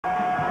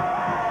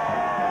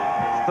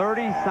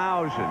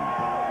30,000.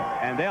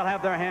 And they'll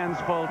have their hands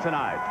full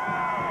tonight.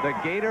 The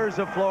Gators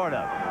of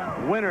Florida,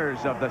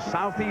 winners of the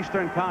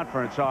Southeastern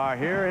Conference, are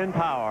here in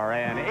power.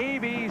 And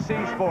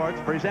ABC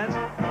Sports presents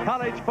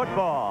college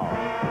football.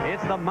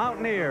 It's the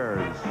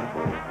Mountaineers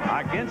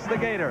against the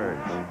Gators.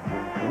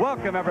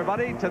 Welcome,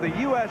 everybody, to the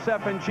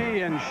USF&G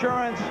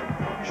Insurance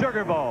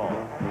Sugar Bowl.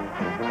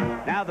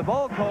 Now, the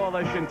Bowl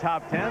Coalition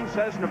Top 10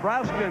 says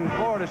Nebraska and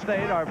Florida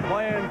State are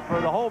playing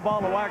for the whole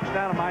ball of wax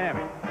down in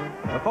Miami.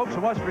 The folks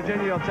in West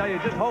Virginia will tell you,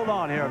 just hold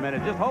on here a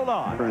minute. Just hold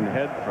on. Turn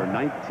head for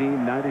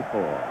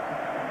 1994.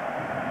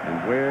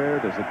 And where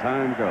does the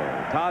time go?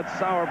 Todd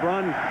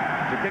Sauerbrunn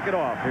to kick it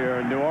off here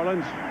in New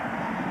Orleans.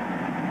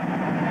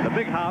 The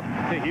big hop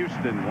to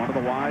Houston, one of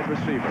the wide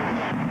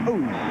receivers.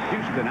 Ooh,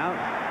 Houston out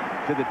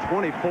to the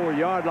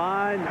 24-yard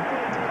line.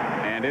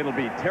 And it'll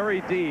be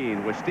Terry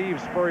Dean with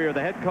Steve Spurrier,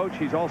 the head coach.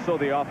 He's also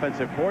the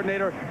offensive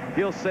coordinator.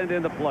 He'll send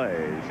in the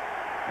plays.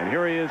 And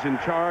here he is in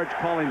charge,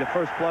 calling the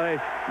first play,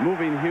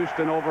 moving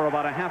Houston over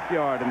about a half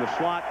yard in the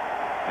slot.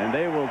 And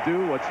they will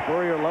do what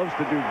Spurrier loves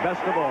to do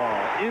best of all.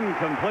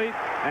 Incomplete.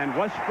 And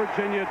West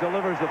Virginia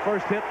delivers the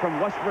first hit from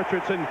Wes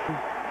Richardson.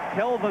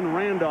 Kelvin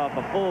Randolph,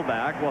 a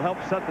fullback, will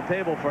help set the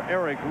table for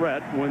Eric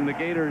Rett when the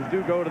Gators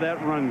do go to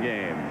that run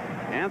game.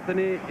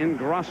 Anthony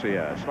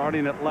Ingracia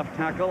starting at left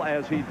tackle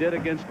as he did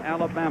against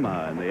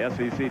Alabama in the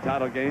SEC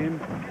title game.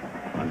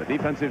 On the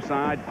defensive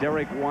side,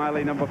 Derek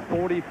Wiley, number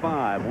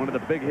 45, one of the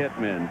big hit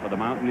men for the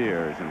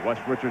Mountaineers. And Wes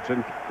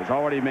Richardson has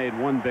already made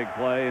one big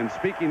play. And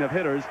speaking of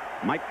hitters,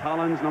 Mike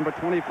Collins, number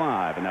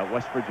 25, in that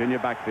West Virginia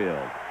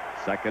backfield.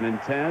 2nd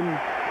and 10.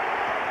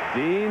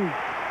 Dean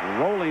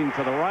rolling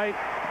to the right.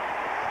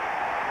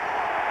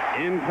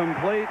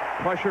 Incomplete.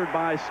 Pressured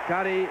by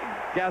Scotty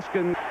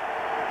Gaskin.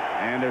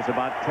 And there's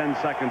about 10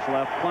 seconds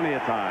left. Plenty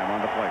of time on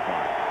the play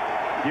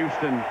clock.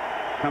 Houston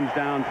comes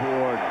down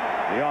toward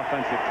the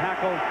offensive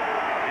tackle.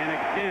 And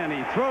again,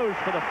 he throws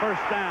for the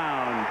first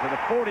down to the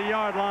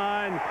 40-yard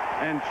line.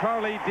 And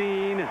Charlie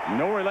Dean,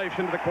 no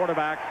relation to the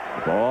quarterback.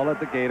 Ball at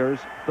the Gators'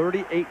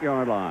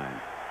 38-yard line.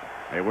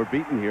 They were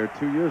beaten here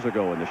 2 years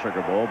ago in the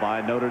Sugar Bowl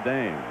by Notre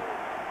Dame.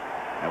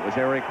 That was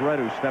Eric Rett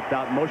who stepped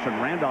out in motion.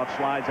 Randolph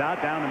slides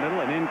out down the middle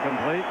and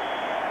incomplete.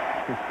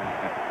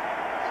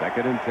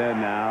 2nd and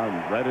 10 now.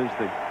 And Rett is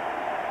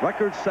the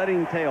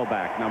record-setting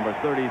tailback, number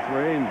 33.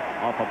 And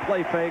off a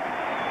play fake,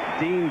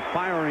 Dean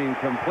firing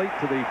complete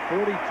to the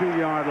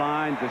 42-yard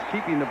line, just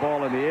keeping the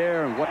ball in the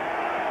air. And what?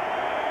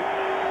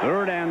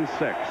 3rd and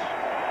 6.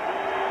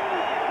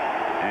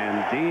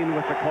 And Dean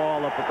with the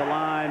call up at the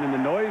line in the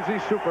noisy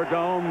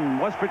Superdome.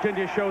 West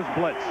Virginia shows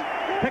blitz.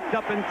 Picked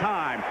up in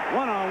time.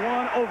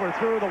 One-on-one,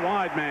 overthrew the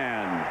wide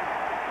man.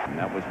 And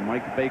that was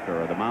Mike Baker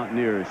of the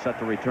Mountaineers set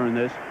to return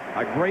this.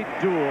 A great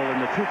duel in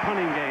the two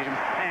punting games.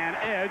 And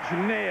Edge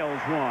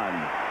nails one.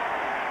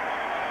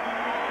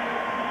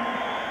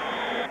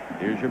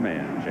 Here's your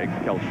man, Jake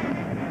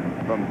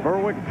Kelchner from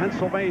Berwick,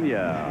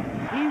 Pennsylvania.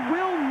 He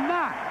will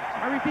not,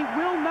 I repeat,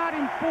 will not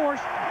enforce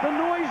the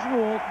noise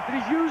rule that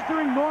is used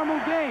during normal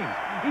games.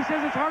 He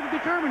says it's hard to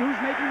determine who's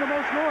making the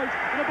most noise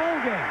in a bowl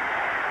game.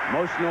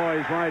 Most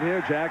noise right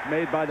here, Jack,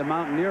 made by the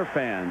Mountaineer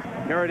fans.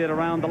 Carried it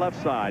around the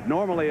left side.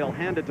 Normally, he'll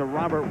hand it to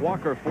Robert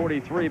Walker,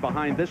 43,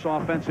 behind this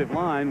offensive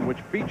line, which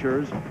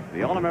features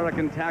the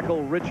All-American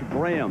tackle Rich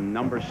Graham,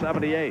 number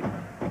 78.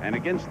 And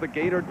against the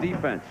Gator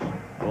defense,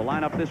 will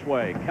line up this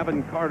way.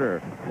 Kevin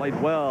Carter played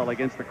well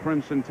against the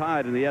Crimson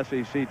Tide in the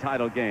SEC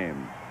title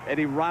game.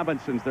 Eddie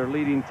Robinson's their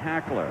leading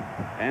tackler.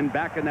 And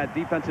back in that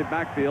defensive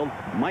backfield,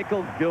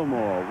 Michael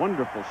Gilmore.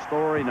 Wonderful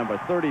story, number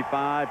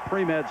 35,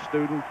 pre-med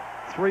student.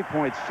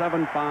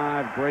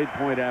 3.75 grade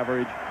point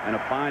average, and a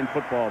fine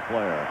football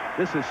player.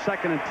 This is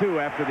 2nd and 2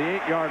 after the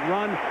 8-yard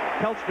run.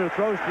 Kelchner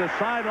throws to the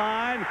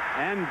sideline,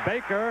 and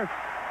Baker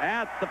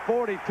at the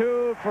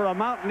 42 for a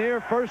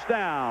Mountaineer first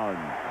down.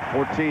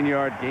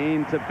 14-yard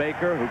gain to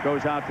Baker, who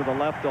goes out to the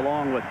left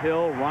along with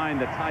Hill. Ryan,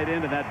 the tight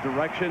end, in that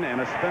direction, and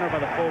a spinner by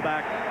the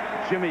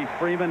fullback, Jimmy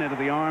Freeman, into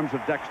the arms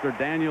of Dexter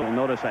Daniel. You'll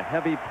notice a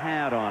heavy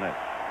pad on it.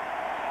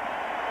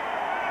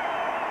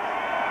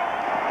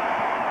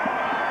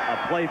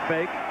 Play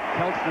fake.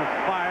 Kelchner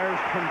fires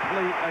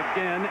complete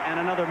again, and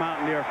another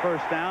Mountaineer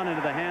first down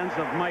into the hands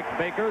of Mike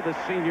Baker, the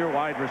senior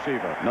wide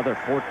receiver. Another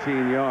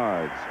 14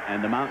 yards,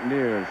 and the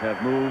Mountaineers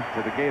have moved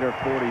to the Gator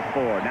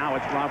 44. Now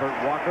it's Robert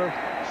Walker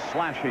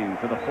slashing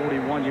to the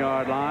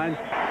 41-yard line.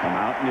 The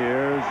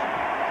Mountaineers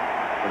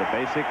with a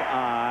basic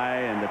eye,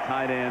 and the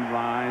tight end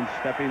Ryan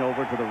stepping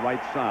over to the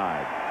right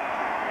side.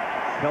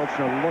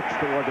 Kelchner looks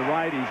toward the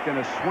right. He's going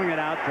to swing it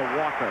out to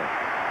Walker.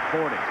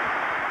 40.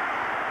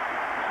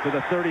 To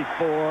the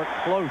 34,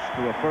 close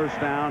to a first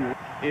down.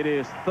 It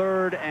is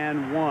 3rd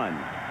and 1.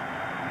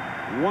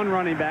 One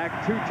running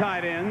back, two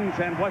tight ends,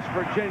 and West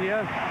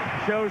Virginia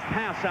shows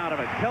pass out of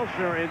it.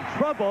 Kelchner in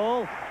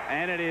trouble,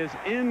 and it is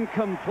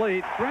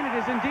incomplete. Brent, it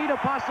is indeed a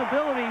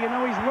possibility. You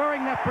know, he's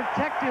wearing that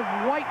protective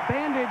white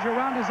bandage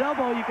around his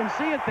elbow. You can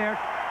see it there.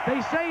 They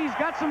say he's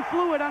got some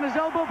fluid on his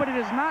elbow, but it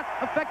has not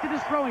affected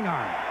his throwing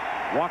arm.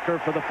 Walker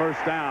for the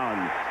first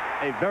down.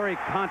 a very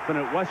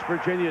confident West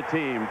Virginia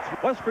team.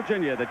 West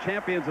Virginia, the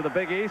champions of the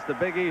Big East. The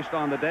Big East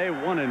on the day,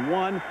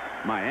 1-1.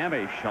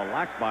 Miami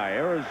shellacked by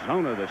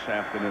Arizona this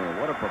afternoon.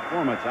 What a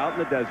performance out in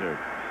the desert.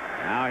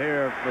 Now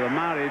here for the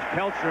Mounties,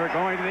 Kelchner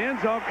going to the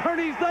end zone.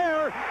 Kearney's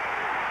there.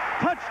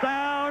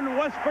 Touchdown,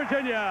 West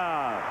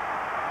Virginia.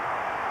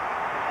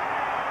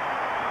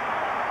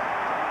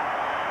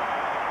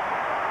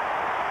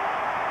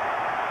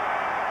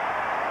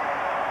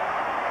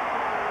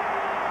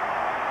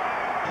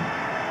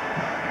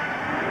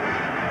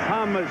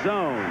 Tom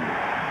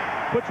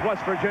Mazzone puts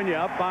West Virginia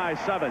up by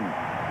 7.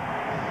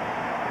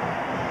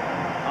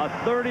 A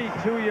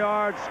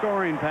 32-yard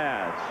scoring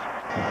pass.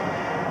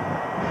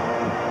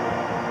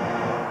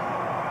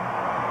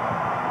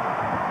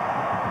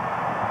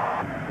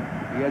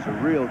 He has a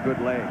real good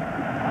leg.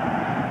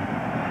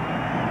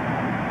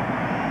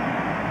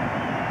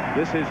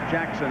 This is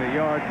Jackson, a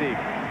yard deep.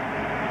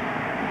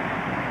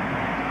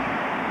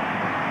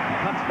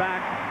 Cuts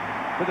back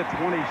to the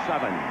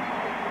 27.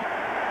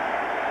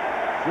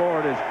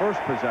 Florida's first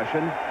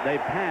possession. They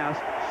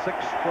passed 6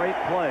 straight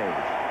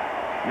plays.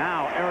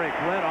 Now Eric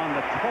Redd on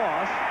the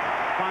toss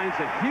finds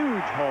a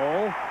huge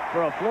hole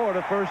for a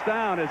Florida first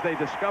down as they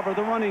discover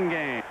the running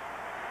game.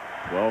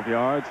 12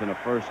 yards and a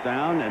first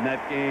down, and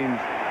that gains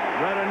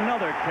Redd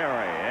another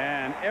carry,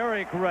 and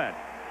Eric Redd.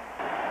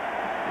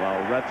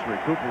 Well, Redd's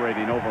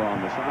recuperating over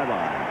on the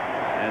sideline,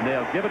 and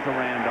they'll give it to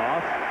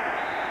Randolph.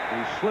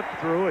 He slipped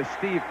through as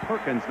Steve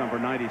Perkins, number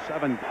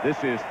 97. This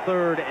is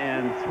 3rd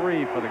and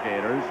 3 for the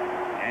Gators,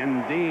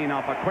 and Dean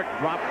off a quick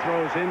drop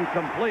throws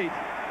incomplete.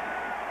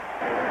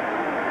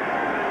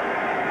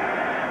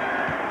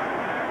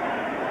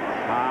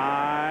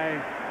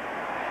 High,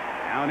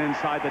 down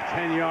inside the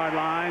 10-yard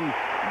line.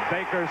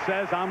 Baker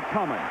says, I'm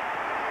coming.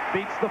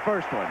 Beats the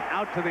first one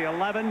out to the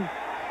 11,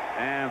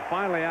 and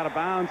finally out of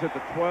bounds at the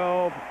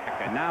 12.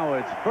 And now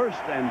it's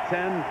 1st and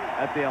 10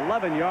 at the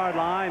 11-yard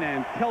line,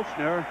 and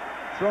Kelchner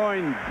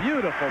throwing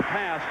beautiful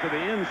pass to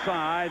the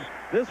inside.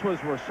 This was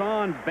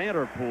Rasan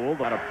Vanderpool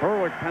out of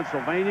Berwick,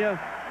 Pennsylvania.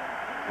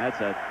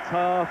 That's a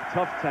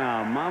tough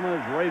town.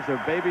 Mamas raise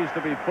their babies to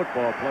be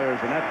football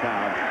players in that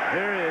town.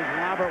 Here is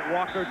Robert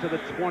Walker to the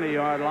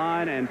 20-yard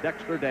line, and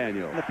Dexter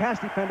Daniels. The pass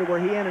defender where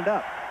he ended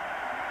up.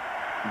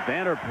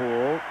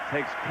 Vanderpool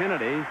takes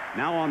Kennedy.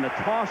 Now on the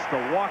toss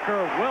to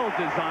Walker.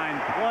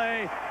 Well-designed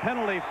play.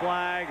 Penalty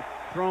flag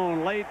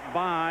thrown late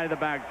by the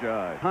back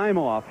judge. Time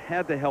off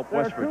had to help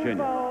West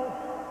Virginia.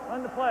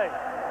 On the play.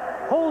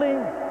 Holding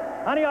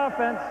on the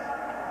offense.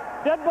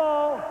 Dead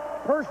ball.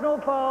 Personal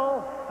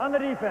foul on the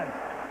defense.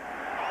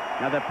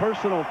 Now that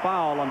personal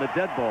foul on the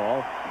dead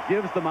ball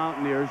gives the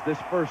Mountaineers this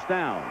first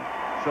down.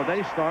 So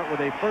they start with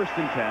a 1st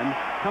and 10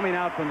 coming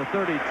out from the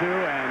 32,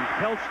 and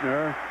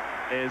Kelchner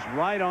is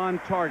right on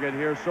target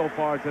here so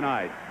far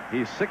tonight.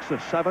 He's 6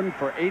 of 7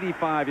 for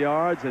 85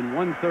 yards and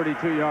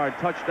 132-yard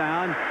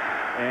touchdown.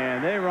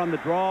 And they run the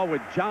draw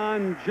with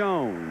John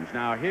Jones.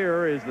 Now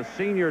here is the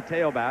senior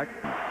tailback.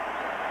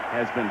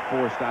 Has been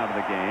forced out of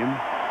the game.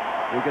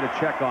 We'll get a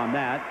check on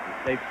that.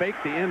 They fake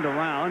the end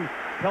around.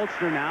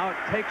 Kelchner now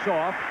takes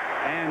off,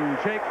 and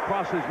Jake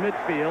crosses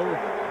midfield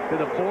to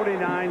the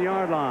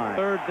 49-yard line.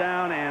 3rd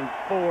down and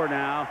 4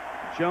 now.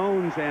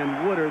 Jones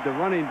and Woodard, the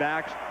running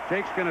backs.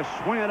 Jake's going to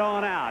swing it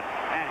on out.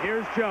 And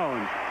here's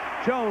Jones.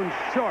 Jones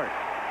short.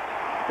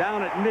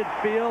 Down at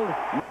midfield.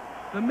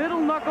 The middle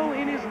knuckle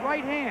in his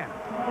right hand.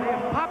 They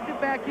have popped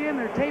it back in.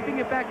 They're taping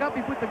it back up.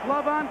 He put the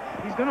glove on.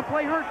 He's going to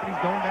play hurt, but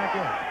he's going back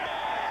in.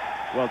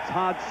 Well,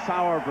 Todd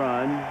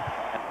Sauerbrunn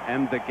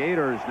and the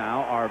Gators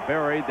now are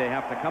buried. They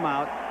have to come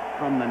out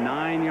from the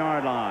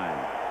 9-yard line.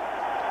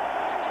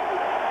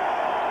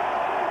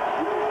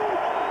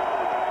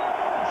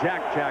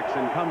 Jack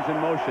Jackson comes in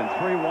motion.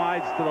 3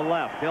 wides to the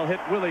left. He'll hit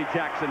Willie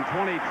Jackson,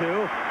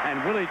 22,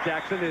 and Willie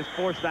Jackson is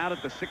forced out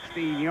at the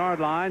 16-yard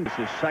line. This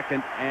is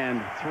 2nd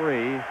and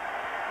 3.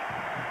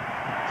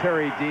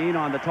 Terry Dean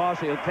on the toss.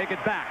 He'll take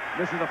it back.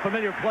 This is a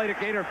familiar play to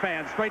Gator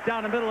fans. Straight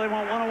down the middle. They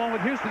want one-on-one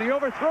with Houston. He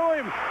overthrew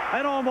him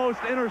and almost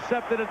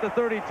intercepted at the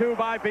 32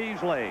 by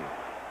Beasley.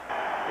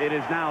 It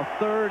is now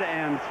 3rd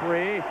and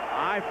 3.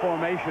 I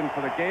formation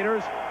for the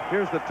Gators.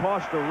 Here's the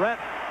toss to Rhett.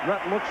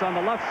 Rhett looks on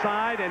the left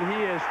side, and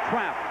he is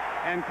trapped.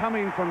 And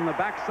coming from the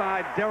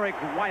backside, Derek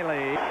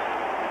Wiley.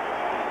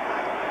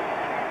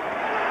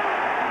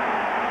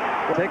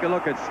 Take a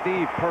look at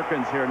Steve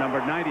Perkins here,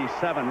 number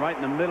 97, right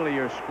in the middle of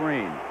your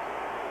screen.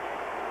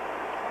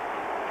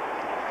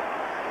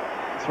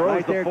 Throws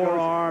right the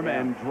forearm goes, yeah.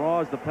 and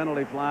draws the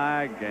penalty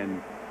flag,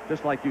 and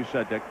just like you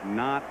said, Dick,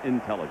 not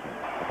intelligent.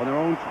 Up on their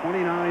own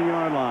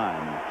 29-yard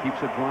line.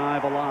 Keeps a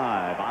drive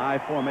alive. I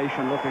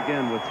formation look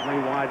again with 3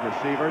 wide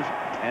receivers,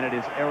 and it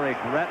is Eric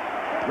Rhett.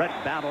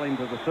 Rhett battling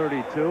to the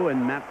 32,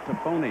 and Matt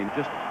Tafoni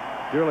just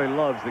dearly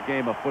loves the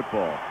game of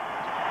football.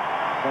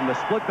 From the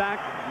split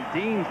back,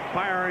 Dean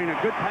firing a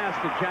good pass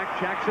to Jack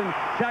Jackson.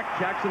 Jack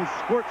Jackson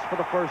squirts for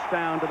the first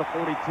down to the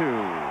 42.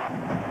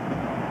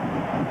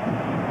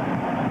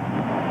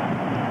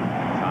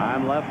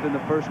 Time left in the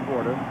first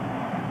quarter.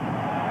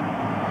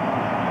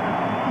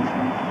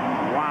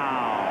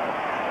 Wow.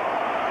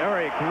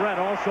 Eric Rhett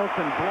also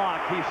can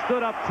block. He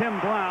stood up Tim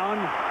Brown.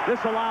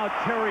 This allowed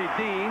Terry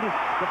Dean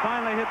to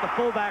finally hit the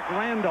fullback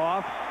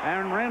Randolph,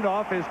 and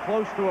Randolph is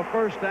close to a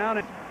first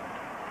down.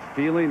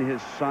 Feeling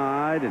his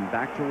side and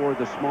back toward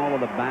the small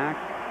of the back.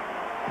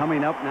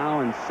 Coming up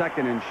now in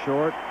second and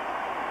short.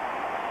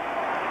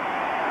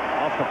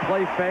 Off the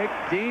play fake,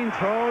 Dean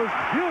throws.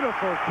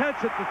 Beautiful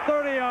catch at the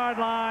 30-yard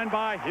line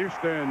by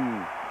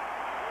Houston.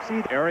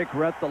 See Eric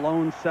Rhett, the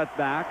lone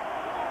setback.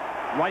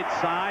 Right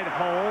side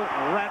hole,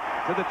 Rhett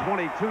to the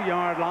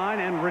 22-yard line,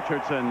 and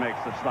Richardson makes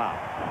the stop.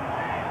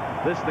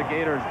 This the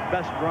Gators'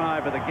 best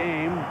drive of the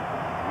game.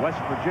 West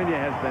Virginia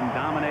has been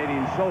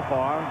dominating so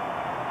far.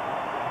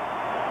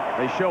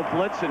 They show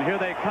blitz, and here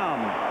they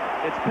come.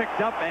 It's picked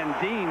up, and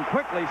Dean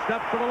quickly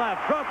steps to the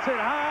left, drops it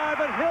high,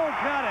 but Hill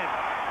got it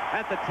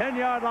at the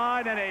 10-yard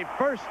line, and a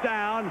first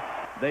down.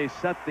 They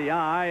set the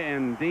eye,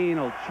 and Dean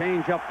will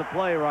change up the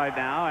play right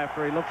now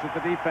after he looks at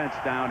the defense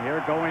down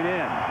here going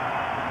in.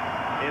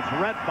 It's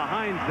Rhett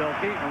behind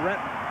Dilkey. Rhett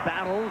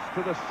battles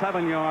to the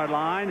 7-yard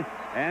line,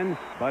 and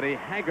Buddy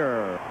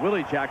Hager.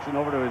 Willie Jackson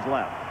over to his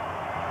left.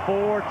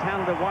 4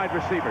 talented wide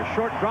receivers.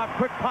 Short drop,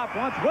 quick pop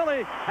once.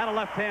 Willie had a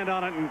left hand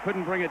on it and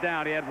couldn't bring it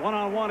down. He had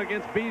one-on-one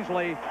against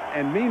Beasley.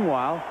 And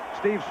meanwhile,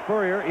 Steve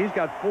Spurrier, he's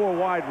got 4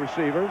 wide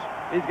receivers.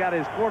 He's got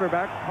his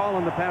quarterback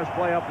calling the pass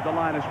play up at the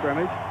line of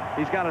scrimmage.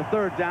 He's got a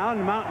third down.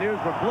 The Mountaineers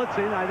were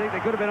blitzing. I think they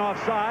could have been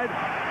offside.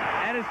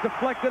 And it's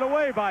deflected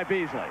away by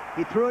Beasley.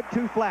 He threw it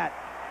too flat.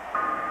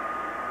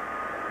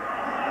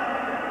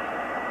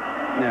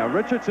 Now,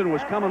 Richardson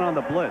was coming on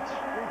the blitz,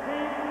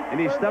 and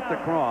he stepped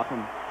across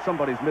from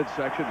somebody's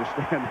midsection to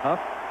stand up.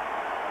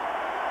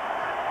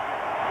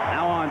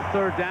 Now on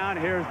third down,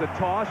 here's the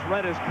toss.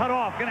 Rhett is cut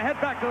off. Going to head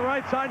back to the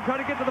right side and try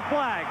to get to the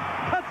flag.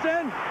 Cuts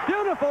in.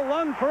 Beautiful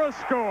run for a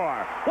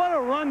score. What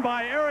a run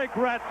by Eric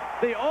Rhett,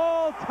 the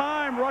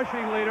all-time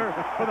rushing leader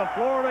for the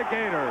Florida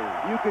Gators.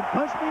 You can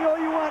punch me all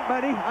you want,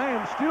 buddy. I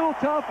am still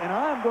tough, and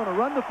I'm going to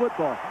run the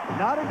football.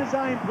 Not a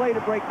design play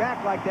to break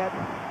back like that.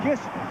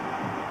 Just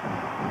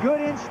good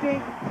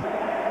instinct.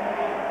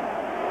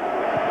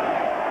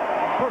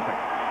 Perfect.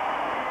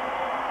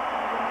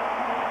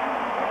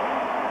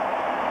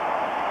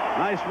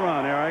 Nice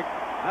run, Eric.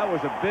 That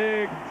was a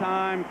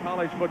big-time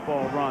college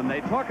football run.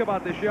 They talk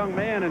about this young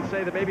man and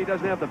say that maybe he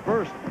doesn't have the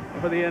burst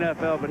for the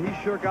NFL, but he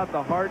sure got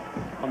the heart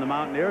on the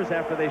Mountaineers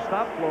after they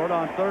stopped Florida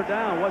on third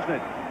down, wasn't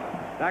it?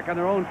 Back on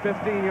their own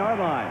 15-yard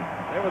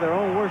line. They were their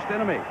own worst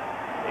enemy.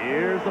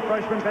 Here's the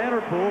freshman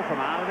Vanderpool from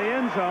out of the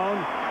end zone.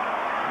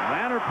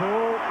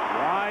 Vanderpool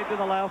wide to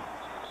the left.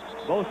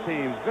 Both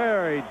teams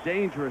very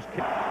dangerous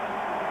kick.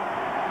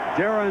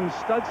 Darren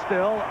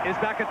Studstill is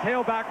back at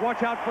tailback.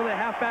 Watch out for the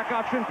halfback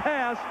option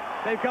pass.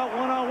 They've got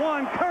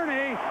one-on-one.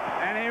 Kearney,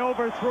 and he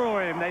overthrew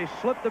him. They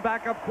slipped the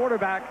backup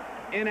quarterback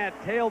in at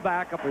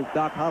tailback. There's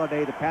Doc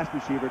Holliday, the pass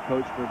receiver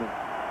coach for the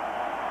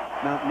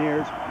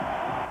Mountaineers.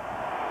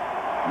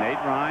 Nate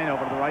Ryan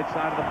over to the right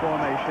side of the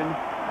formation.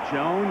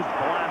 Jones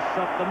blasts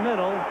up the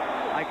middle.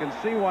 I can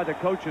see why the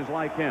coaches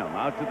like him.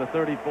 Out to the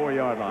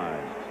 34-yard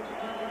line.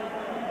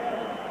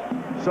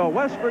 So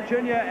West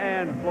Virginia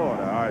and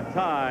Florida are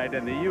tied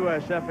in the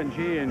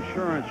USF&G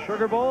Insurance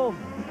Sugar Bowl.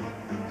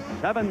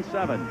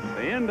 7-7.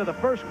 The end of the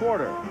first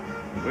quarter.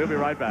 We'll be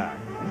right back.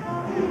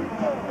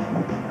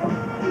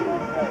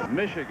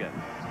 Michigan,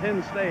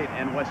 Penn State,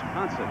 and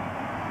Wisconsin.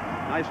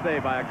 Nice day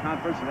by a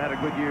conference that had a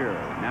good year.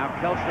 Now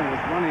Kelchner was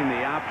running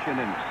the option,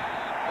 and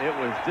it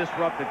was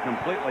disrupted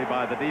completely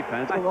by the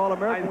defense.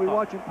 All-American, we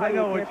watch him play. I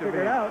know what what you figure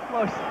mean. it out.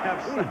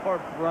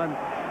 Sour run.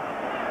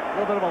 A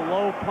little bit of a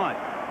low punt.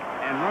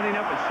 And running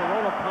up is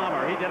Sorolla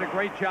Palmer. He did a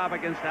great job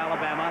against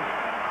Alabama.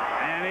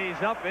 And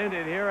he's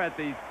upended here at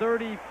the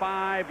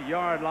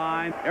 35-yard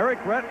line.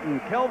 Eric Rhett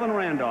and Kelvin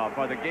Randolph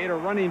are the Gator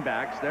running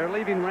backs. They're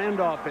leaving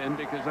Randolph in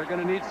because they're going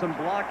to need some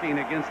blocking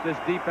against this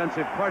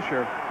defensive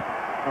pressure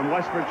from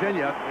West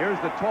Virginia. Here's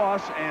the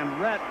toss,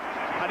 and Rhett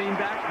cutting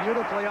back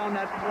beautifully on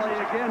that play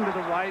again to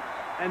the right,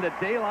 and the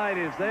daylight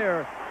is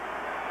there.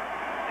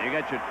 You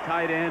got your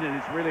tight end, and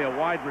it's really a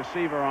wide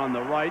receiver on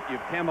the right.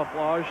 You've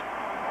camouflaged.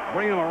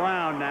 Bring him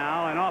around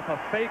now, and off a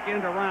fake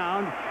end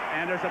around,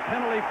 and there's a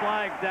penalty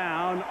flag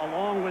down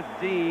along with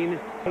Dean.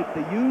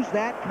 To use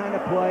that kind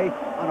of play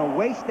on a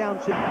waist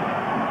down situation.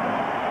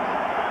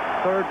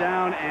 Third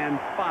down and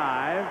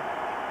 5.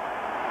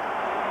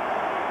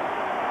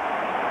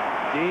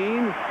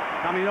 Dean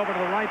coming over to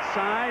the right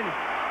side,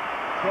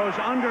 throws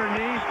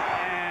underneath,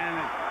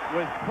 and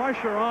with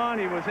pressure on,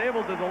 he was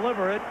able to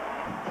deliver it.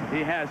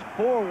 He has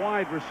 4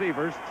 wide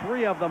receivers,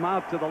 3 of them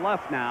out to the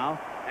left now.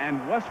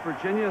 And West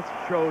Virginia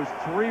shows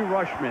 3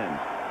 rushmen.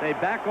 They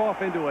back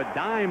off into a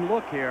dime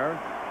look here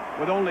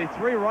with only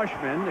 3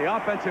 rushmen. The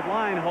offensive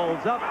line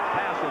holds up,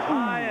 passes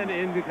high and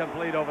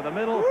incomplete over the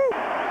middle.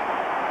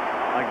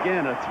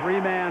 Again, a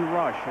 3-man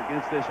rush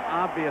against this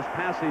obvious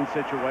passing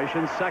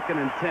situation. 2nd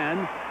and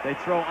 10. They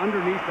throw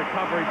underneath the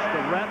coverage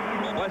to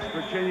Rhett. West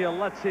Virginia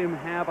lets him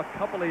have a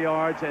couple of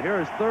yards. And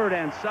here's 3rd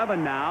and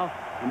 7 now.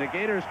 And the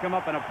Gators come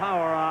up in a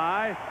power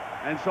eye.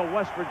 And so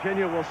West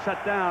Virginia will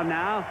set down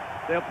now.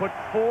 They'll put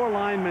 4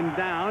 linemen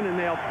down, and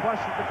they'll press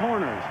at the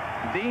corners.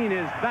 Dean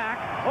is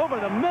back over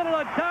the middle,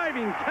 a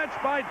diving catch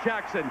by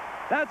Jackson.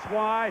 That's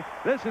why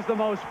this is the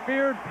most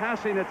feared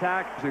passing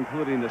attack,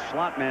 including the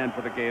slot man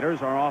for the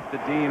Gators, are off to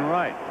Dean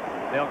Wright.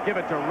 They'll give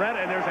it to Rhett,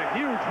 and there's a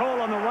huge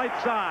hole on the right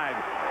side.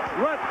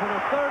 Rhett to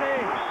the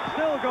 30,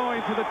 still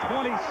going to the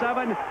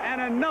 27, and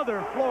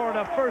another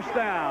Florida first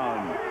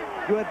down.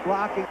 Good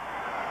blocking.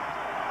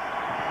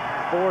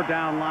 4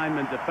 down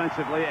linemen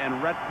defensively,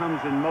 and Rhett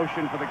comes in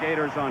motion for the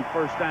Gators on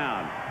first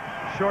down.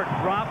 Short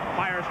drop,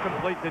 fires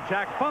complete to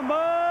Jack. Fumble!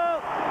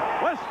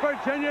 West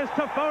Virginia's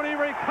Tafoni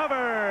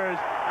recovers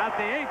at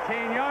the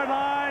 18-yard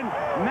line.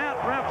 Matt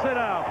wraps it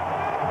up.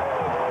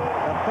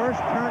 The first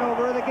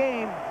turnover of the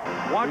game.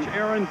 Watch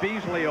Aaron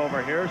Beasley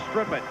over here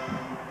strip it.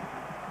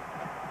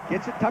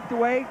 Gets it tucked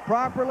away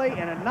properly,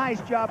 and a nice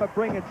job of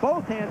bringing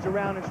both hands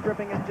around and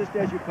stripping it just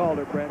as you called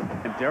it, Brent.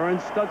 And Darren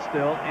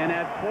Studstill in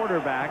at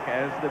quarterback,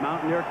 as the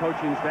Mountaineer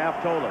coaching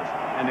staff told us.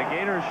 And the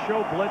Gators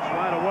show blitz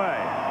right away.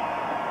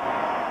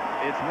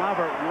 It's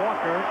Robert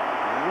Walker.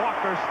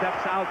 Walker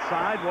steps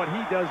outside, what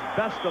he does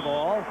best of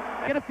all.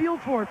 Get a feel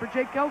for it for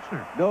Jake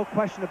Kelchner. No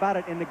question about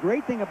it. And the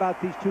great thing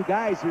about these two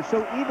guys, they're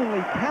so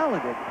evenly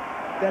talented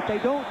that they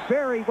don't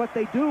vary what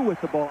they do with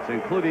the ball.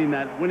 Including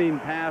that winning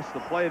pass, the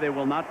play they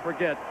will not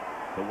forget.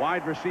 The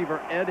wide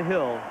receiver, Ed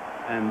Hill,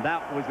 and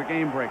that was the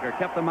game breaker.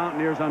 Kept the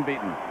Mountaineers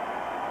unbeaten.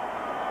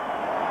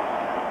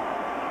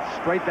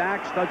 Straight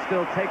back,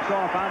 Studstill takes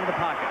off out of the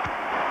pocket.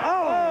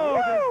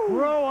 Oh,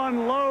 Grow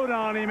unload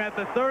on him at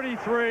the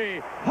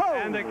 33.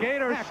 And the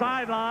Gators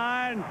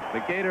sideline.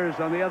 The Gators,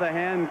 on the other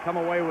hand, come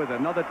away with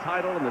another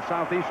title in the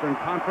Southeastern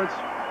Conference.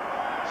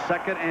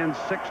 2nd and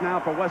 6 now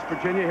for West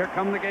Virginia. Here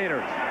come the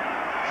Gators.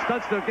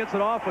 Studstill gets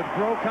it off with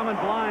Grow coming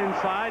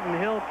blindside, and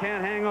Hill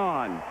can't hang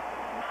on.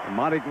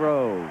 Monty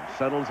Grow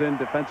settles in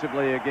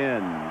defensively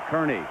again.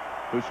 Kearney,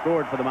 who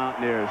scored for the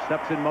Mountaineers,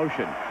 steps in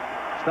motion.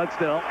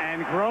 Studstill,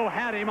 and Grow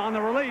had him on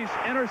the release.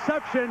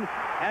 Interception,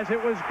 as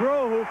it was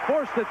Grow who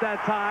forced it that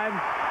time.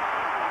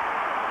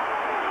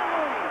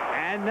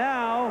 And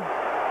now,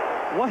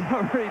 what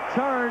a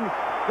return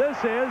this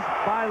is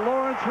by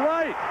Lawrence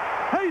Wright.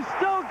 He's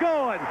still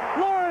going.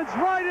 Lawrence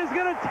Wright is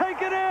going to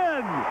take it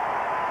in.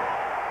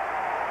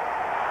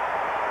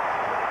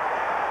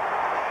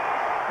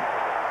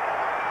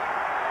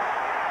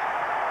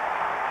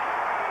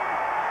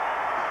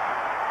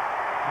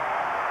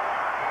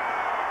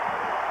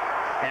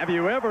 Have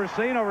you ever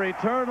seen a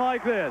return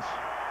like this?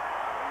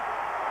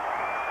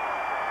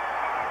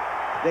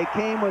 They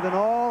came with an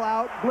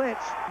all-out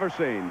blitz. Ever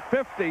seen.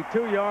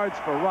 52 yards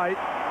for Wright.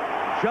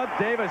 Judd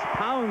Davis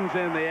pounds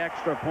in the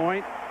extra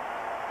point.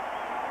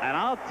 And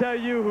I'll tell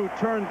you who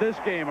turned this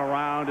game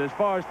around as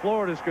far as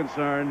Florida's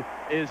concerned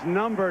is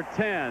number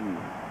 10,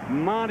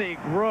 Monty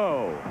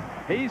Grow.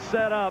 He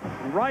set up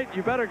Wright.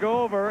 You better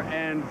go over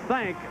and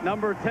thank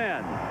number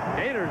 10.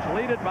 Gators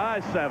lead it by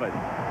 7.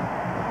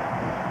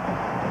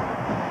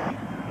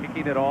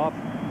 Kicking it off,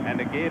 and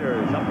the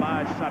Gators up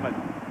by 7.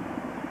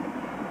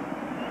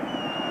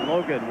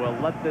 Logan will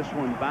let this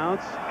one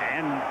bounce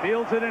and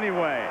fields it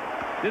anyway.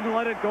 Didn't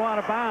let it go out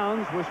of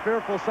bounds. Was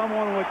fearful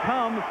someone would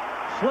come.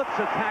 Slips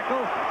a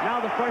tackle. Now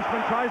the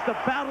freshman tries to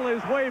battle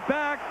his way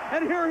back,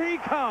 and here he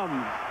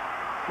comes.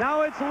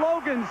 Now it's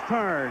Logan's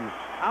turn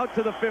out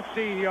to the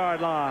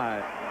 15-yard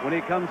line. When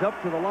he comes up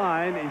to the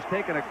line, he's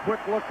taking a quick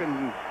look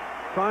and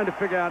trying to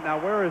figure out now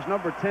where is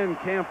number 10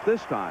 camped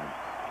this time.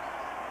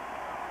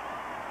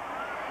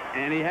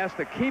 And he has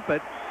to keep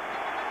it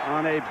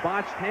on a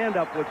botched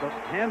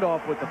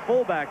handoff with the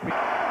fullback.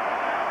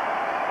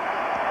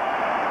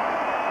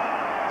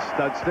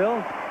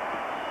 Studstill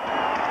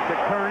to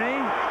Kearney,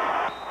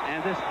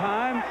 and this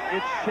time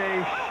it's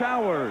Shea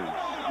Showers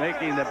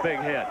making the big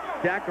hit.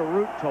 Jack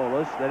Root told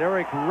us that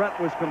Eric Rhett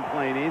was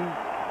complaining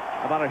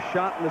about a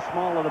shot in the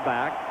small of the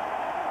back.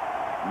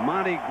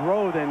 Monty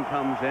Grow then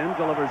comes in,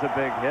 delivers a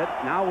big hit.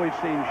 Now we've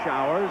seen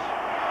Showers.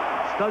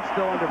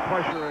 Studstill under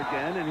pressure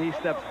again, and he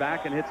steps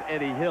back and hits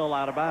Eddie Hill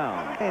out of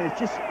bounds. And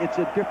it's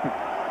a different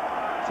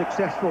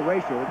successful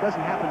ratio. It doesn't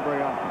happen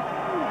very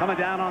often. Coming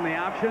down on the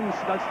option,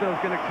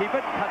 Studstill's going to keep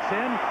it, cuts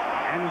in,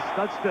 and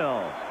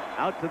Studstill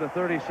out to the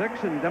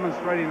 36 and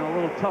demonstrating a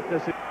little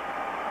toughness.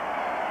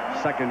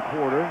 Second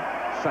quarter,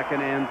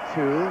 2nd and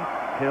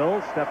 2.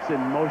 Hill steps in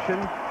motion,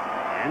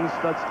 and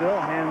Studstill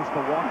hands to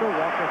Walker.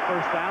 Walker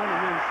first down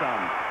and then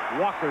some.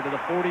 Walker to the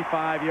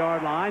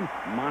 45-yard line.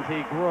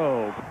 Monty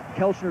Grove.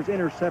 Kelchner's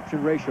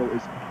interception ratio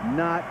is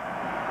not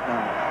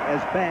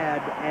as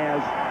bad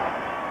as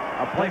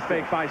a play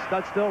fake by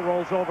Studstill.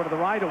 Rolls over to the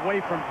right,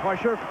 away from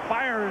pressure,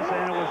 fires,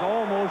 and it was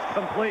almost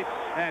complete.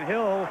 And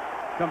Hill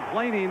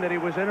complaining that he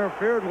was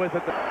interfered with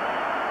at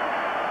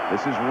the...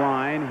 This is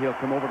Ryan. He'll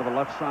come over to the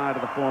left side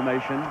of the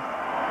formation.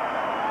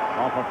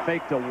 Off a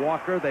fake to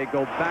Walker. They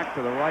go back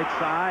to the right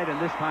side, and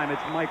this time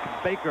it's Mike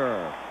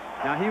Baker.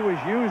 Now, he was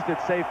used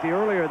at safety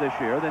earlier this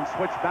year, then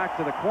switched back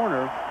to the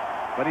corner,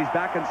 but he's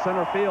back in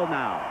center field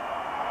now.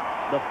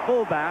 The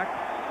fullback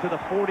to the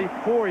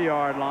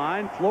 44-yard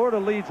line. Florida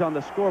leads on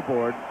the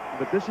scoreboard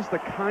but this is the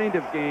kind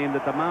of game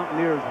that the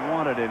Mountaineers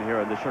wanted in here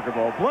in the Sugar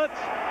Bowl. Blitz.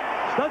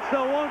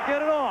 Studstill won't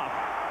get it off.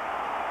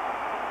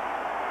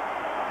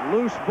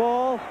 Loose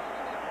ball.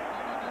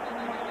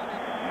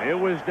 It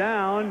was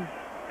down.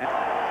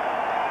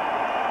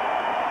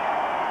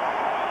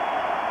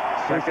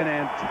 Second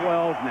and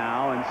 12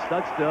 now, and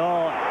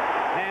Studstill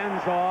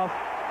hands off,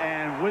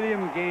 and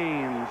William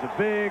Gaines, a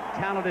big,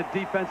 talented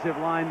defensive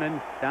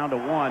lineman, down to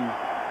 1.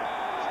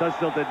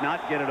 Studstill did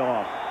not get it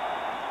off.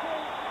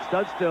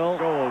 Studstill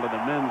gold in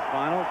the men's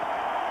final.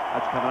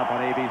 That's coming up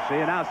on ABC.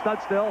 And now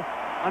Studstill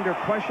under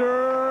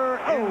pressure.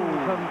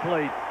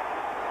 Incomplete.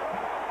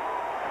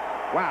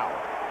 Wow.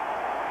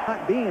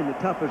 Not being the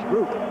toughest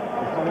group.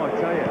 I want to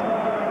tell you,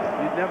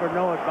 you'd never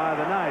know it by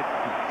the night.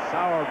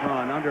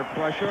 Sauerbrunn under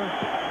pressure,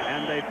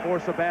 and they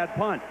force a bad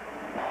punt.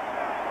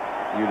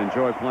 You'd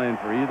enjoy playing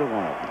for either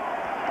one of them.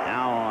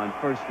 Now on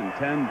 1st and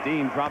 10,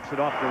 Dean drops it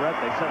off to Rhett.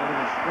 They set a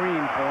little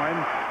screen for him,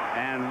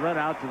 and Rhett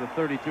out to the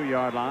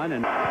 32-yard line.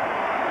 And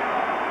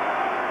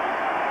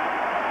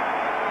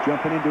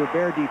jumping into a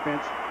Bear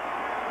defense.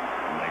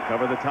 And they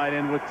cover the tight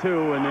end with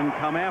 2 and then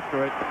come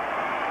after it.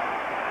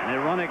 And they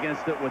run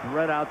against it with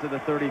Rhett out to the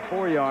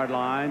 34-yard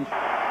line.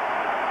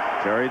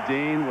 Terry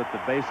Dean with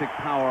the basic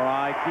power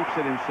eye keeps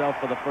it himself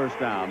for the first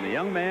down. The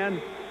young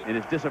man, in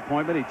his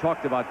disappointment, he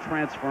talked about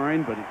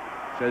transferring, but he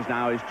says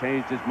now he's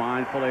changed his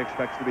mind, fully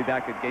expects to be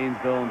back at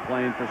Gainesville and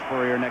playing for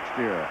Spurrier next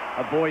year.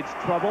 Avoids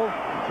trouble,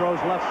 throws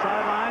left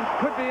sideline,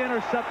 could be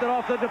intercepted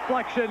off the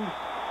deflection.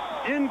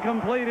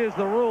 Incomplete is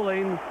the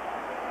ruling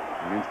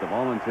against the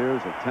Volunteers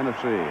of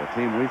Tennessee, a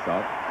team we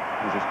thought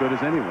was as good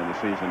as any when the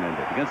season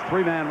ended. Against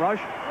 3-man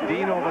rush,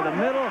 Dean over the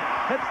middle,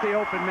 hits the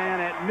open man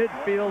at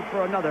midfield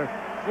for another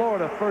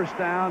Florida first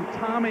down.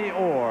 Tommy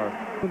Orr.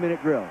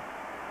 2-minute drill.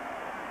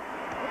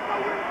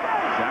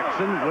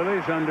 Jackson,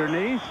 Willie's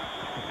underneath,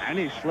 and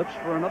he slips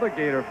for another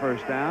Gator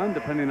first down,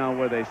 depending on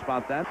where they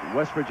spot that.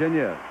 West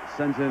Virginia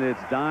sends in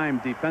its dime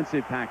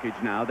defensive package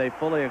now. They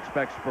fully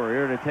expect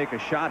Spurrier to take a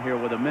shot here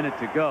with a minute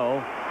to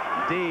go.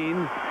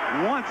 Dean,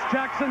 once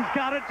Jackson's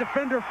got it,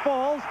 defender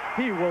falls.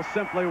 He will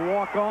simply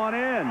walk on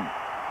in.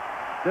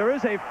 There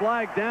is a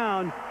flag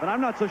down, but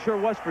I'm not so sure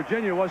West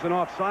Virginia wasn't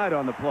offside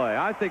on the play.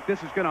 I think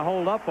this is going to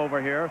hold up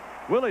over here.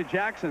 Willie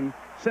Jackson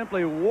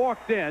simply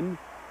walked in.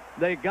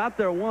 They got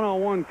their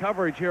one-on-one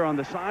coverage here on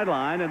the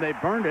sideline, and they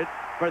burned it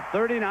for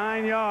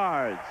 39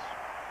 yards.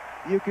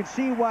 You can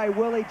see why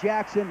Willie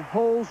Jackson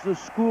holds the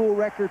school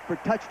record for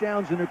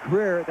touchdowns in a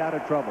career without a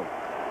trouble.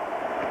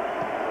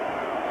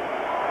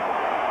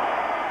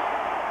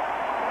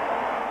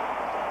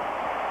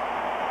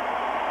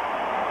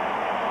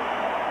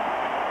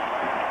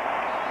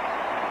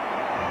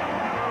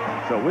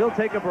 So we'll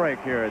take a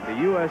break here at the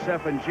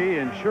USF&G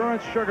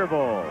Insurance Sugar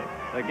Bowl.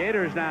 The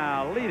Gators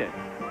now lead it.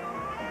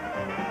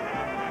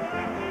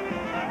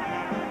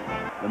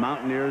 The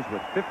Mountaineers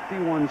with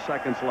 51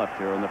 seconds left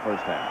here in the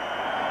first half.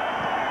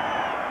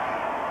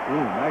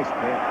 Ooh, nice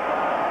pick.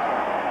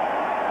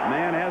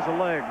 Man has a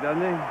leg,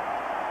 doesn't he?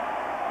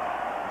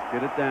 Let's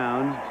get it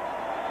down.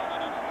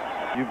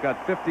 You've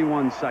got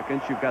 51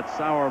 seconds. You've got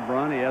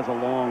Sauerbrunn. He has a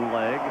long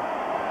leg.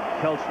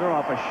 Kelchner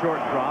off a short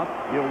drop.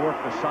 He'll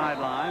work the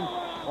sideline.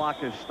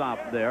 Clock is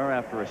stopped there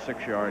after a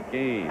 6-yard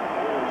gain.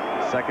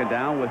 Second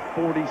down with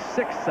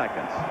 46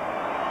 seconds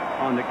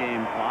on the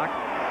game clock.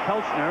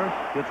 Kelchner,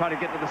 he'll try to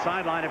get to the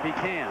sideline if he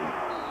can.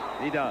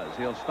 He does.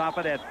 He'll stop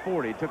it at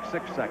 40. Took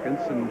 6 seconds.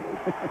 And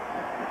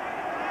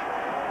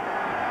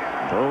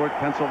Berwick,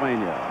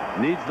 Pennsylvania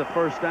needs the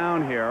first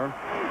down here.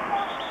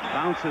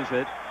 Bounces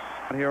it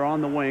here on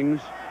the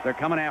wings. They're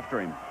coming after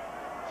him.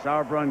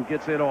 Sauerbrunn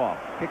gets it off.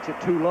 Kicks it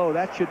too low.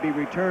 That should be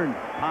returned.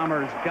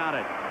 Palmer's got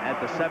it at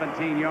the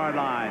 17-yard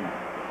line.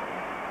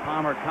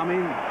 Palmer coming,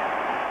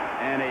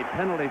 and a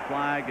penalty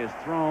flag is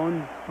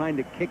thrown. Trying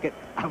to kick it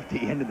out the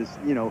end of this,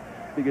 you know,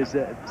 because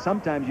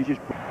sometimes you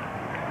just...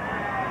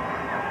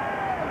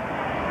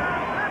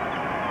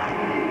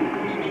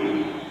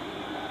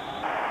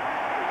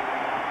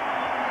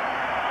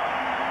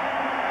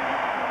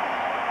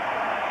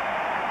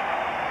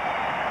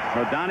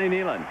 So Donnie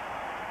Nealon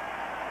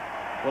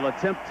will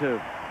attempt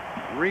to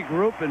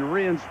regroup and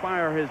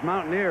re-inspire his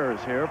Mountaineers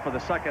here for the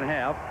second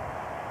half.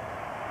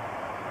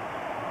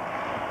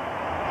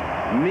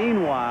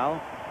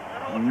 Meanwhile,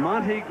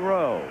 Monty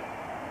Grove,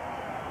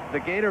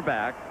 the Gator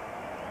back,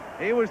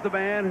 he was the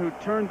man who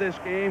turned this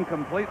game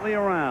completely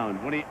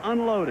around when he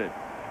unloaded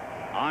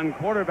on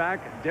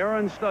quarterback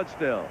Darren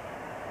Studstill.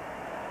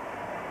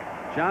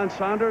 John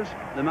Saunders,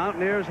 the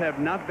Mountaineers have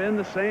not been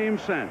the same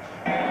since.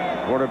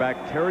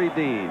 Quarterback Terry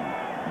Dean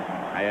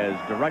has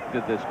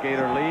directed this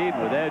Gator lead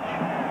with Edge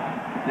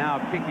now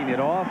kicking it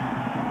off.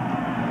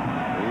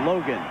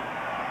 Logan,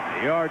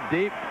 a yard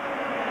deep.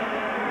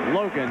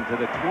 Logan to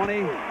the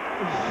 20.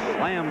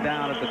 Slammed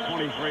down at the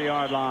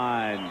 23-yard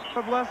line.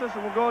 God bless us,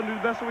 and we'll go and do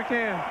the best that we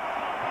can.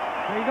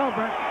 There you go,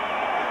 Brett.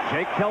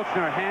 Jake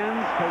Kelchner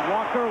hands to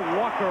Walker.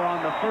 Walker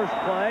on the first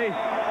play.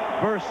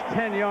 Burst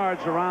 10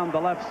 yards around the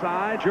left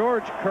side.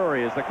 George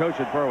Curry is the coach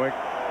at Berwick.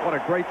 What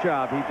a great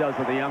job he does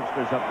with the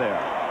youngsters up there.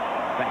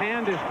 The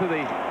hand is to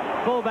the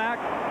fullback,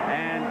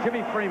 and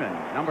Jimmy Freeman,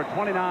 number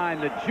 29,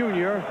 the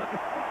junior.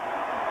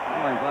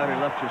 Well, I'm glad he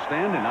left you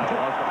standing. Now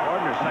lost a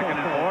partner, 2nd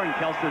and 4, and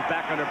Kelchner's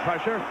back under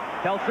pressure.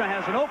 Kelchner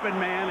has an open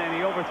man, and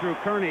he overthrew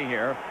Kearney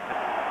here.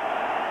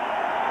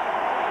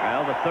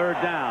 Well, the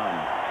 3rd down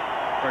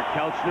for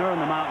Kelchner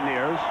and the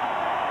Mountaineers.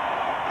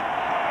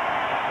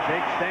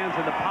 Jake stands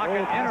in the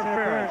pocket.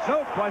 Interference.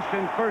 No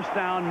question. 1st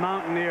down,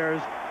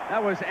 Mountaineers.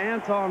 That was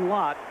Anton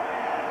Lott.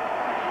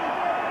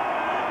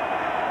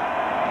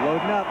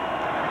 Loading up.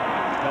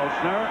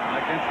 Kelchner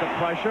against the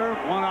pressure.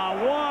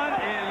 1-on-1,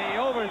 and he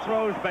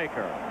overthrows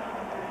Baker.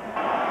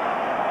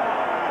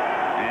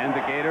 And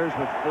the Gators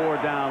with 4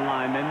 down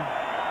linemen.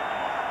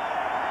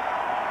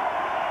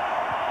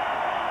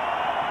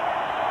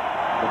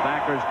 The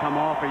backers come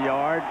off a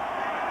yard.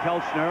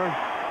 Kelchner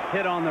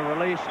hit on the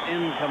release,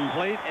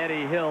 incomplete.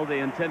 Eddie Hill, the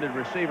intended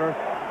receiver.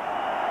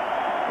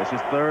 This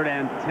is 3rd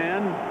and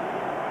 10.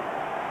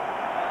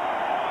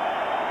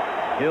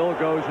 Hill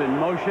goes in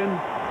motion.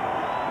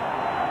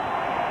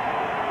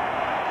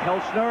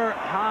 Kelchner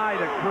high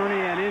to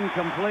Kearney and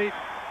incomplete.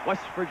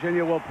 West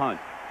Virginia will punt.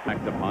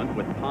 Back to punt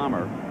with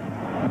Palmer,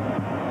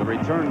 the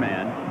return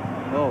man.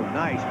 Oh,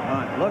 nice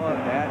punt. Look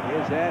at that.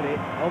 Is that it?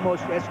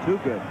 Almost, that's too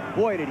good.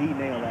 Boy, did he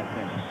nail that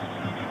thing.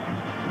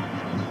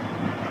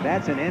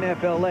 That's an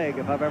NFL leg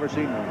if I've ever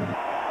seen one.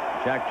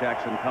 Jack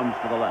Jackson comes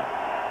to the left.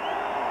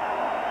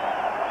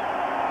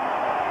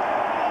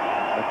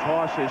 The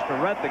toss is to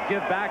Rhett. The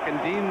give back, and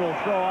Dean will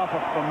show off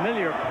a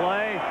familiar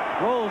play.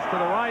 Rolls to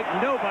the right.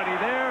 Nobody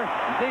there.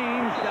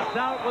 Dean steps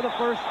out with a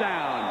 1st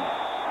down.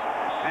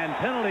 And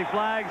penalty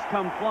flags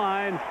come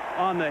flying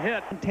on the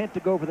hit. Intent to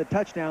go for the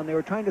touchdown. They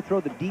were trying to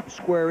throw the deep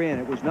square in.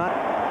 It was not.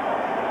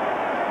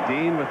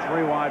 Dean with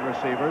 3 wide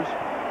receivers.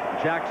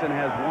 Jackson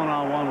has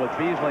 1-on-1 with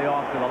Beasley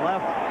off to the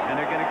left, and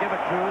they're going to give it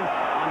to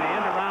on the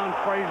end around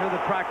Frazier,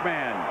 the track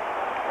man.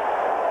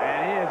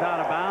 And he is out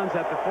of bounds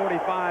at the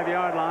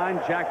 45-yard line.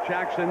 Jack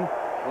Jackson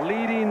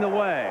leading the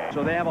way.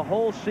 So they have a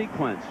whole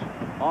sequence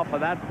off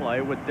of that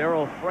play with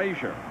Darrell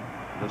Frazier,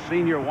 the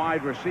senior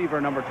wide receiver,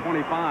 number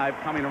 25,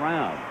 coming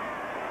around.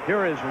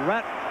 Here is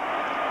Rhett.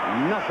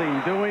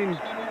 Nothing doing.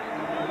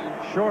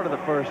 Short of the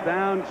 1st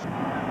down.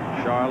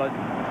 Charlotte,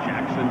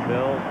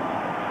 Jacksonville.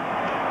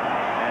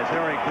 As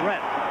Eric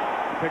Rhett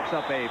picks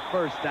up a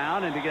 1st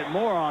down, and to get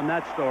more on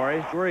that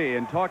story,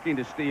 and talking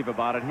to Steve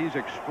about it, he's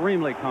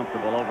extremely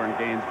comfortable over in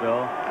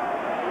Gainesville.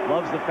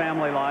 Loves the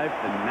family life,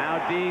 and now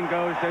Dean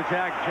goes to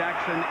Jack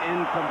Jackson,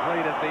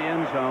 incomplete at the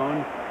end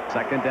zone.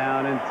 2nd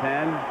down and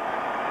 10.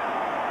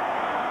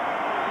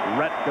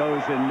 Rhett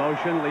goes in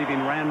motion,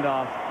 leaving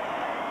Randolph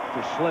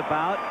to slip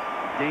out.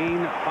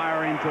 Dean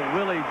firing to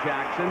Willie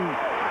Jackson.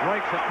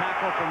 Breaks a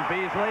tackle from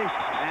Beasley,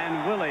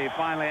 and Willie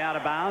finally out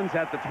of bounds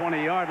at the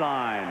 20-yard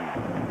line.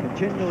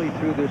 Continually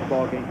through this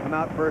ball game. Come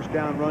out 1st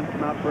down, run,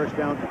 come out 1st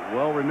down.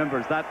 Well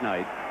remembers that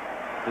night.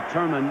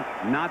 Determined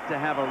not to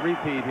have a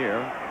repeat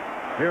here.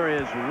 Here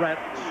is Rhett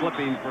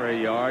slipping for a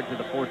yard to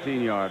the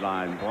 14-yard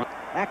line.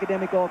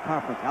 Academic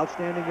All-Conference.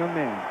 Outstanding young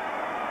man.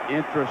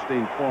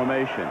 Interesting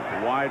formation.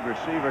 Wide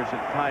receivers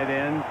at tight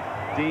end.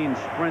 Dean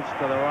sprints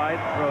to the right,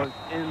 throws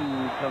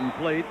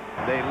incomplete.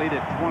 They lead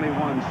it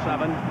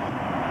 21-7.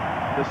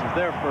 This is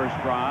their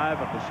 1st drive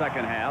of the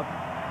 2nd half.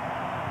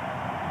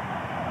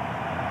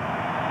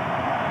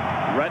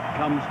 Rhett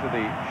comes to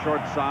the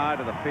short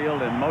side of the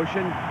field in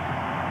motion,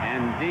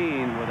 and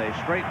Dean with a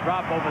straight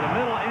drop over the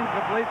middle,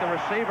 incomplete. The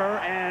receiver,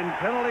 and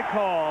penalty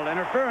called.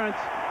 Interference.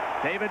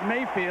 David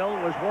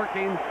Mayfield was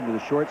working to the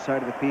short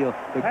side of the field.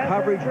 The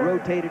coverage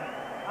rotated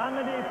on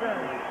the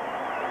defense.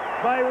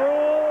 By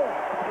rule,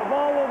 the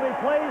ball will be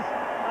placed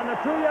on the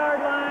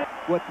 2-yard line.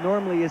 What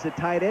normally is a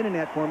tight end in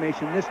that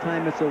formation, this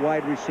time it's a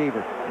wide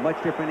receiver.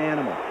 Much different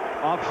animal.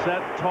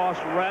 Offset toss.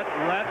 Rhett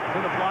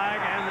to the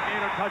flag, and the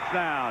Gator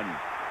touchdown.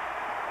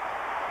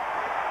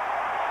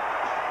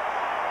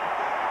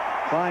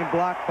 Fine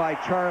block by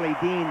Charlie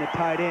Dean, the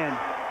tight end.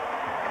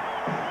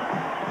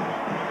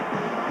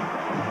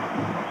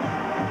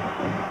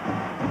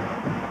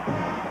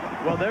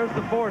 Well, there's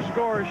the 4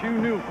 scores you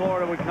knew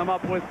Florida would come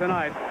up with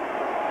tonight.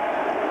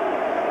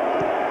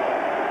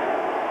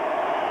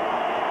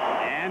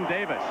 And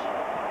Davis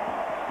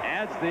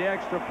adds the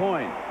extra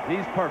point.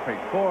 He's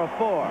perfect. 4 of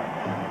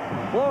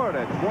 4.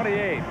 Florida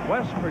 28,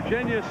 West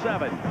Virginia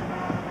 7.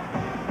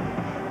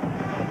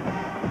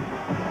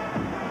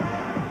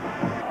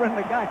 The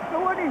guy,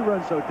 no wonder he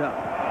runs so tough.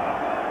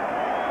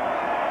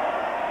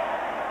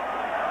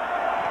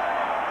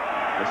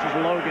 This is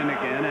Logan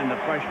again, and the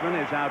freshman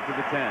is out to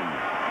the 10.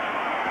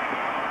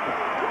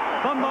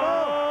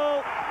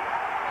 Fumble!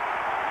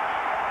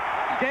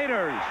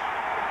 Gators.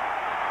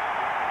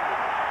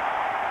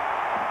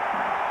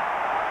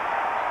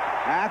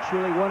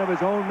 Actually, one of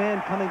his own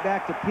men coming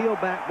back to peel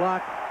back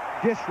block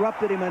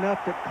disrupted him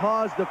enough to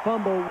cause the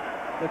fumble.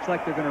 Looks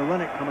like they're going to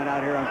run it coming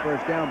out here on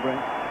 1st down, Brent.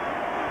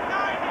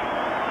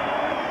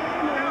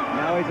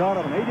 Now he's on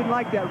him. He didn't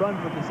like that run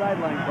from the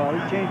sideline call. He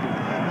changed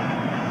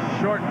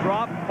it. Short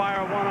drop,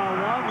 fire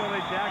 1-on-1.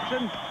 Willie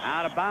Jackson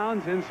out of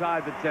bounds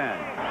inside the 10.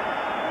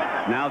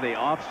 Now the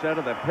offset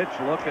of the pitch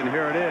look, and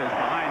here it is.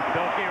 Behind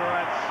Bilky,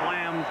 Rhett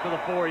slams to the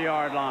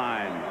 4-yard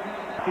line.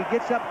 If he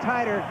gets up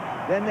tighter,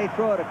 then they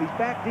throw it. If he's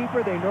back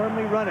deeper, they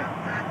normally run it.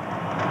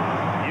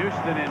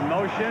 Houston in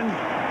motion.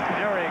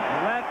 Eric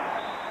Rhett,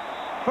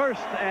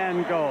 1st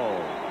and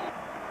goal.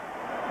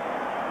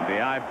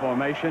 The I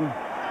formation.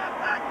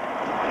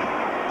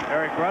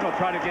 Eric Rhett will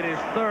try to get his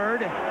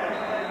 3rd,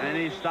 and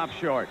he stopped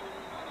short.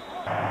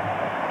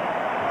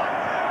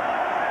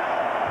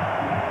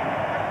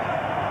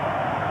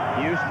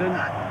 Houston.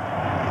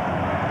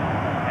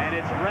 And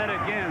it's Rhett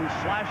again,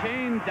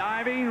 slashing,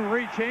 diving,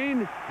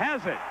 reaching,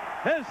 has it.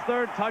 His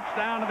 3rd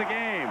touchdown of the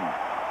game.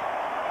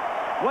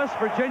 West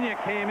Virginia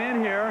came in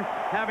here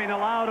having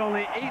allowed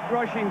only 8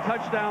 rushing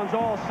touchdowns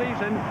all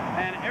season,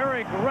 and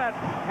Eric Rhett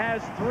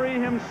has 3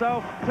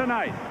 himself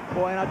tonight.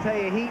 Boy, and I'll tell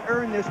you, he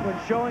earned this one,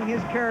 showing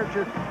his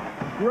character.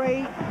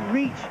 Great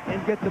reach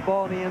and get the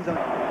ball in the end zone.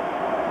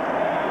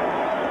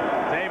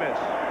 Davis.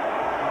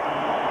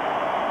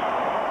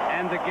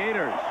 And the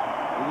Gators,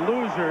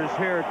 losers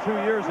here 2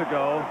 years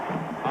ago,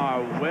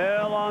 are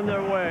well on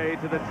their way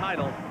to the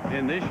title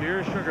in this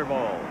year's Sugar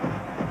Bowl.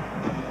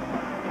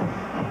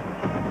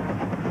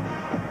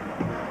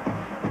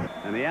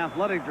 And the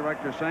athletic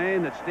director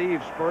saying that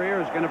Steve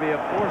Spurrier is going to be a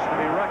force to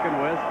be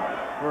reckoned with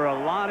for a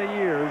lot of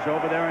years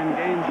over there in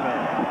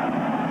Gainesville.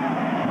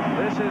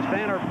 This is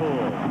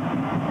Vanderpool.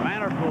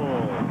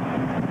 Vanderpool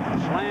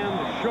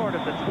slammed short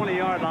at the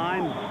 20-yard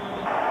line.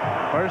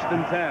 1st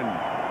and 10.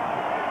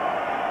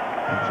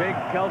 Jake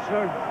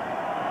Kelchner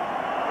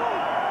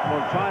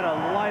will try to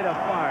light a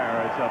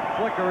fire. It's a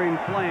flickering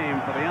flame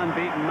for the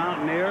unbeaten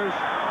Mountaineers.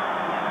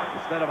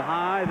 Instead of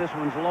high, this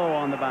one's low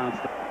on the bounce.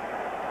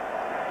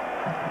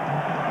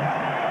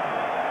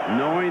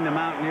 Knowing the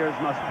Mountaineers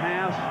must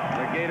pass,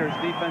 the Gators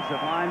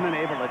defensive lineman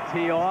able to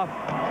tee off,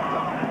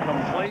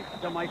 complete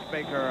to Mike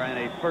Baker, and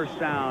a 1st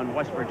down,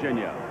 West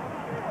Virginia.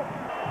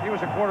 He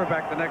was a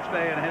quarterback the next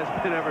day and has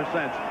been ever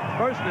since.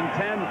 1st and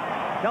 10.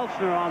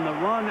 Kelchner on the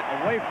run,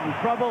 away from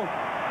trouble,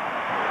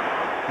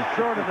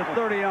 short of the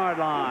 30-yard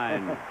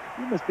line.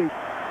 You must be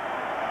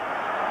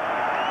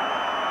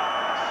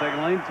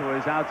signaling to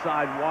his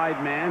outside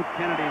wide man.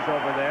 Kennedy's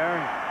over there.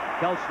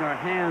 Kelchner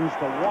hands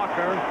to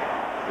Walker.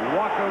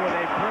 Walker with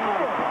a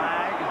penalty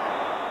flag.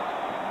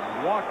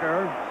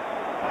 Walker.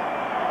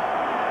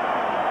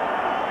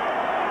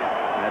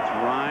 That's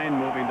Ryan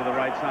moving to the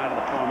right side of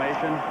the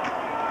formation.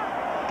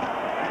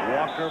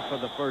 Walker for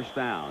the 1st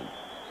down.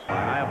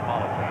 I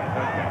apologize.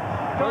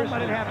 Okay. Don't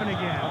let it happen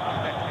again.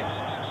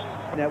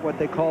 that what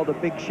they call the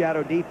big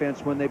shadow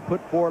defense when they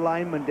put 4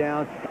 linemen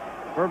down.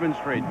 Bourbon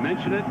Street,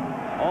 mention it.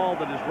 All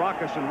that is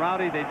raucous and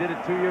rowdy. They did it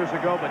 2 years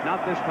ago, but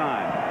not this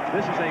time.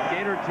 This is a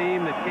Gator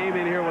team that came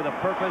in here with a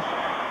purpose,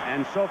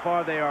 and so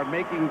far they are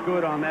making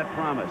good on that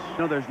promise. You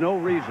know, there's no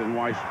reason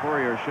why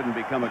Spurrier shouldn't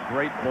become a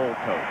great bowl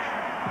coach.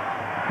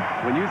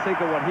 When you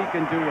think of what he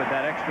can do with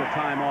that extra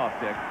time off,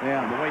 Dick,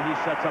 and the way he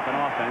sets up an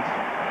offense,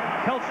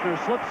 Kelchner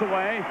slips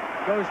away,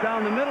 goes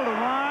down the middle of the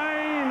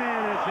line,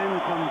 and it's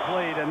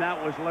incomplete, and that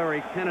was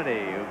Larry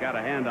Kennedy who got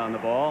a hand on the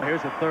ball.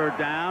 Here's a 3rd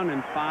down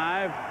and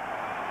 5.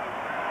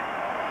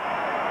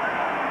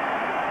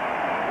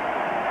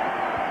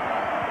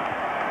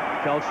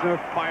 Kelchner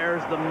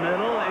fires the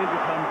middle,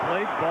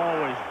 incomplete.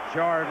 Ball was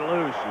jarred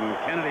loose, and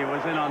Kennedy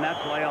was in on that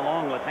play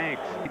along with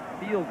Hanks.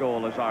 Field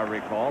goal, as I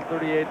recall,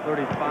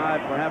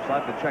 38-35. Perhaps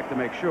I'll have to check to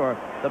make sure.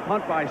 The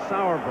punt by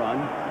Sauerbrunn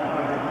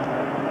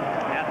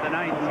at the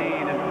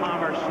 19, and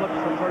Palmer slips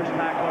the first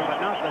tackler, but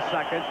not the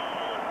second.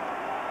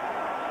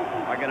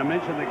 I got to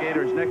mention the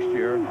Gators next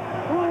year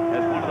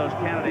as one of those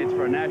candidates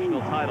for a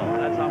national title.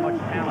 That's how much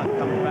talent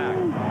comes back.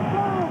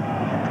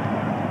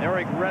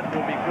 Eric Rhett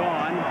will be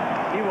gone.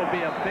 He will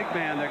be a big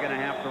man they're going to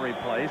have to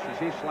replace as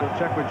he slaps.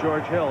 Check with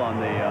George Hill on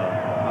the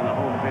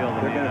home field.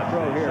 They're going to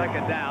throw here.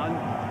 2nd down.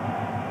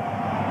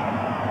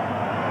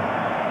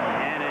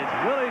 And it's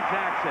Willie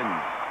Jackson.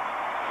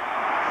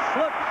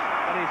 Slips,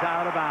 but he's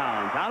out of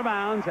bounds. Out of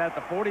bounds at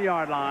the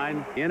 40-yard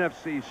line. The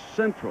NFC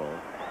Central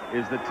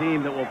is the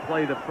team that will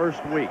play the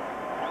first week,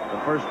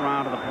 the first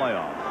round of the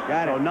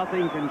playoffs. So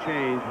nothing can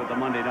change with the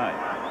Monday night.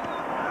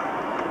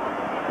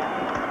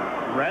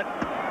 Rhett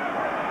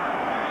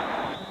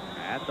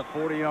at the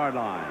 40-yard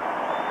line.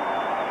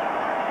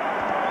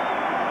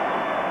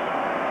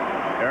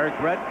 Eric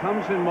Rhett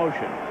comes in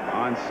motion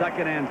on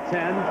 2nd and 10,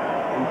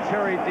 and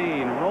Terry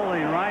Dean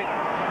rolling right,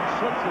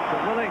 slips it to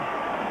Willie,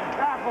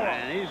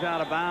 and he's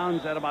out of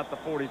bounds at about the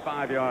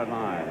 45-yard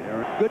line.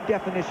 Good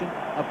definition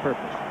of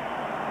purpose.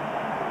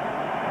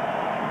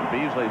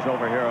 Beasley's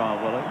over here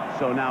on Willie,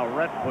 so now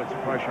Rhett puts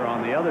pressure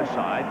on the other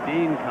side.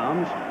 Dean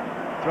comes,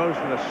 throws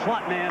to the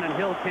slot man, and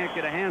Hill can't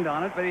get a hand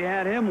on it, but he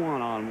had him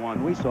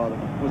one-on-one. We saw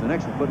them. It was an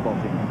excellent football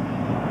team.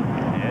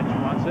 Edge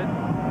wants it.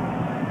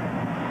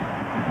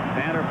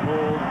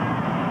 Vanderpool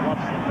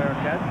bluffs the fair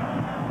catch.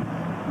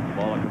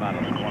 Ball will come out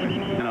of the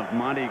 20. And of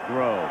Monty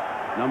Grove,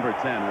 number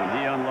 10, when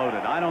he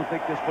unloaded. I don't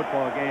think this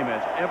football game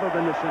has ever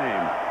been the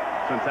same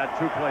since that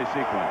 2-play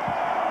sequence.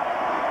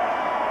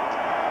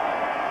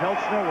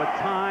 Kelchner with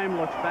time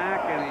looks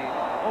back, and he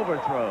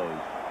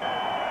overthrows.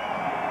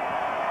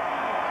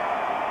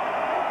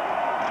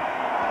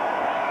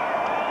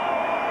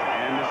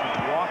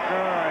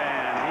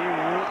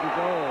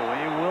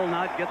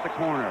 get the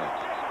corner.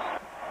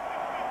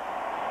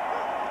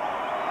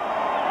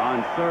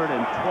 On 3rd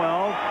and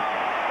 12,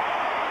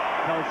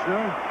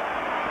 Kelchner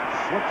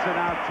slips it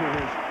out to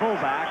his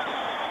fullback.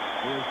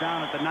 He was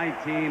down at the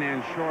 19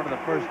 and short of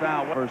the first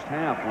down. First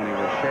half when he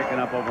was shaken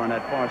up over on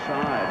that far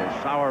side. As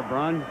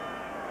Sauerbrunn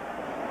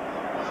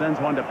sends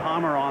one to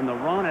Palmer on the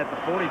run at the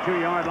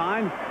 42-yard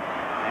line.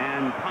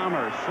 And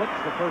Palmer slips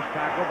the first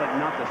tackle, but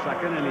not the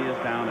second, and he is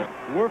down.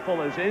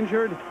 Werfel is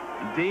injured.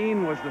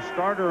 Dean was the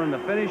starter and the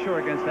finisher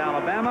against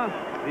Alabama.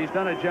 He's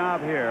done a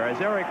job here. As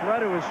Eric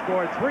Redu has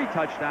scored 3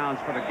 touchdowns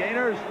for the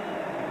Gators.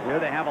 Here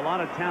they have a lot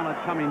of talent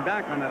coming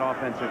back on that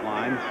offensive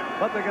line,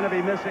 but they're going to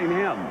be missing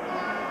him.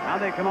 Now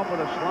they come up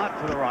with a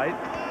slot to the right.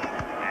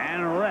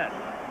 And Rhett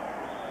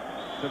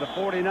to the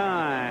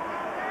 49.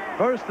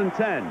 1st and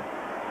 10.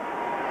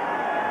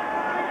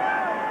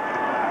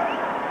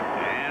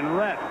 And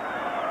Rhett,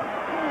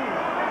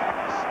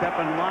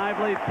 stepping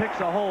lively,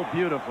 picks a hole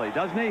beautifully,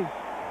 doesn't he?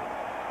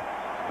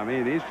 I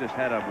mean, he's just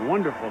had a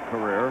wonderful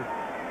career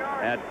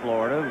at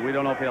Florida. We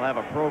don't know if he'll have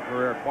a pro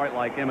career quite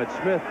like Emmitt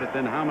Smith, but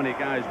then how many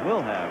guys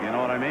will have, you know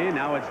what I mean?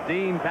 Now it's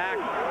Dean back,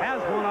 has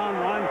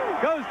one-on-one,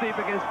 goes deep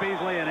against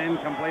Beasley, and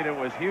incomplete. It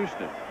was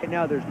Houston.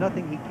 Now there's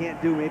nothing he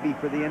can't do maybe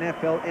for the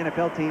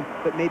NFL team,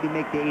 but maybe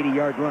make the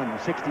 80-yard run,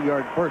 the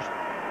 60-yard burst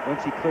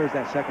once he clears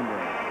that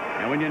secondary.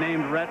 And when you're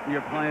named Rhett and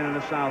you're playing in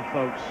the South,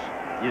 folks,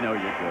 you know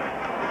you're good.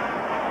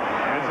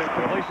 There's a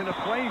completion of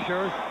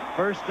Frazier.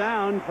 First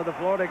down for the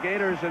Florida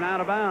Gators and out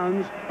of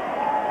bounds.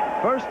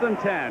 1st and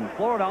 10.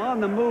 Florida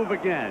on the move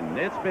again.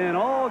 It's been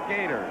all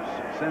Gators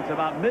since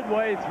about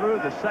midway through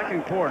the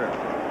second quarter.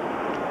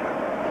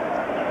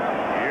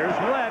 Here's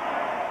Rhett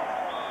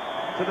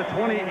to the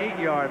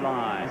 28-yard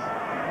line.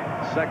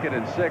 2nd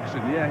and 6.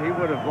 And yeah, he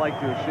would have liked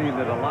to have seen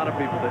that. A lot of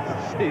people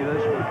didn't see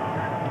this one.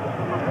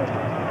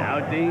 Now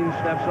Dean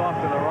steps off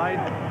to the right,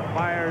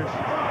 fires.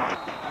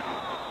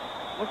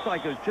 Looked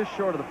like it was just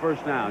short of the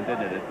first down,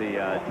 didn't it, at the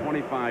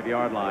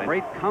 25-yard line.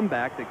 Great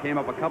comeback that came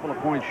up a couple of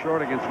points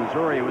short against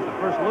Missouri. He was the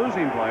first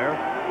losing player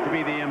to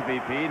be the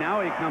MVP. Now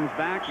he comes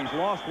back. He's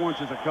lost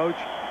once as a coach.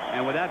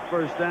 And with that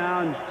first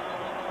down,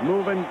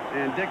 moving,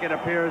 and Dick, it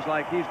appears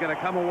like he's going to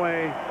come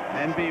away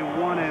and be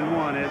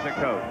 1-1 as a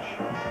coach.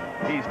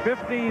 He's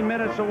 15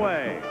 minutes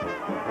away,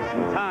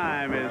 and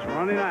time is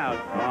running out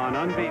on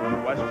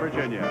unbeaten West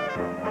Virginia.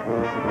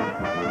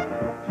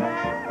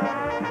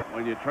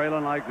 When you're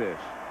trailing like this,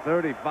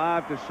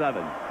 35-7.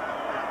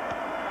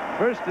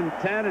 1st and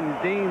 10,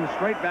 and Dean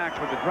straight back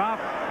with the drop.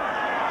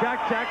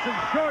 Jack Jackson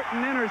short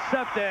and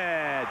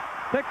intercepted.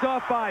 Picked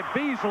off by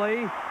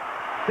Beasley.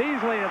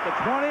 Beasley at the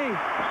 20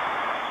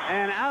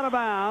 and out of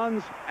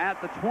bounds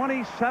at the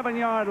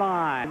 27-yard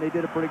line. They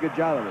did a pretty good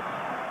job of it.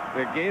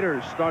 The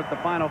Gators start the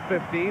final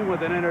 15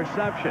 with an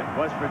interception.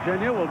 West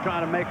Virginia will try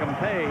to make them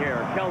pay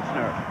here.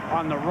 Kelchner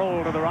on the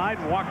roll to the right.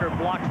 Walker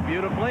blocks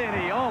beautifully, and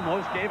he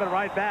almost gave it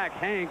right back.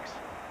 Hanks.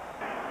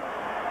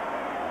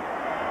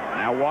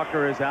 Now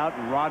Walker is out,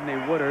 and Rodney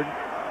Woodard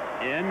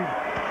in.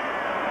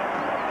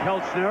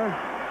 Kelchner.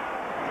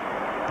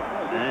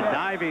 And a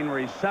diving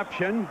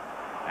reception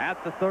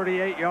at the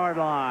 38-yard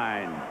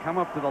line. Come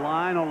up to the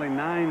line, only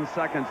 9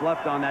 seconds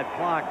left on that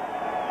clock.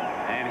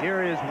 And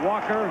here is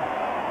Walker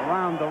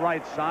around the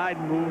right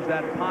side, moves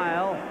that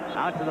pile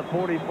out to the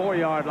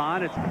 44-yard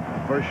line. It's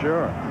for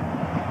sure.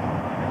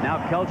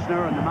 Now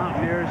Kelchner and the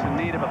Mountaineers in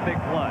need of a big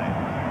play.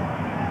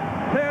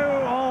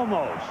 2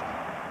 almost.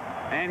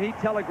 And he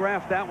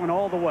telegraphed that one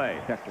all the way.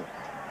 Hector.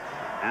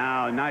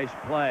 Now, nice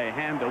play.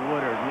 Hand to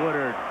Woodard.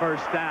 Woodard,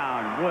 first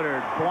down.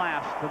 Woodard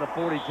blast to the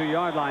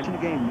 42-yard line.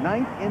 Game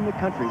 9th in the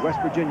country,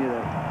 West Virginia.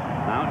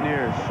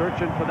 Mountaineers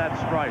searching for that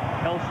stripe.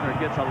 Kelchner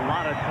gets a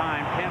lot of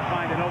time. Can't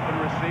find an open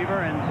receiver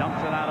and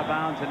dumps it out of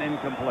bounds and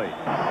incomplete.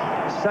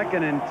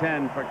 2nd and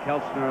 10 for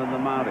Kelchner and the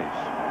Mounties.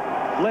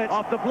 Blitz.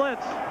 Off the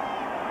blitz.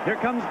 Here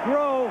comes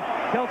Groh.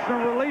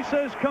 Kelchner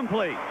releases,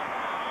 complete.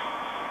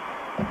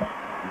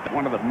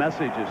 One of the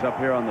messages up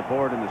here on the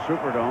board in the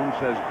Superdome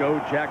says, "Go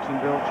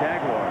Jacksonville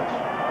Jaguars."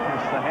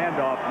 Here's the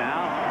handoff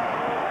now.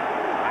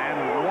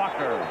 And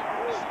Walker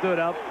stood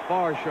up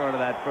far short of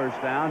that first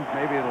down.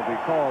 Maybe it'll be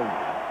called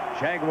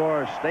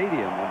Jaguar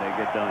Stadium when they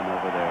get done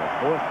over there.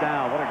 4th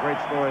down. What a great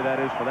story that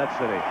is for that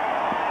city.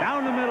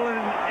 Down the middle and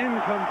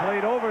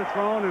incomplete,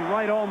 overthrown, and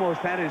Wright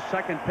almost had his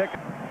second pick.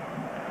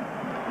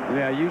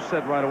 Yeah, you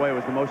said right away it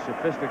was the most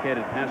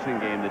sophisticated passing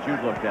game that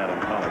you've looked at in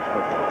college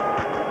football.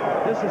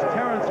 This is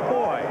Terrence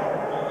Boyd.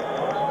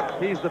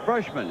 He's the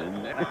freshman. And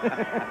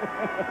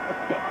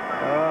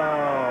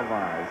oh,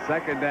 my.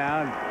 2nd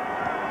down.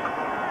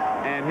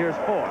 And here's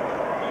 4th.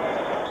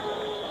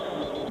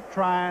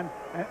 Trying,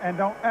 and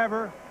don't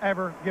ever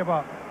give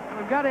up.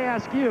 I've got to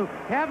ask you,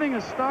 having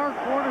a star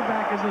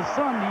quarterback as a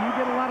son, do you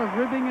get a lot of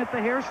ribbing at the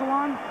hair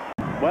salon?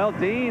 Well,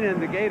 Dean and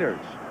the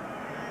Gators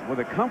with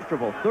a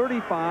comfortable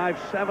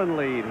 35-7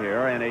 lead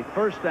here, and a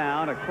first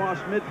down across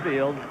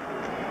midfield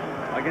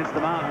against the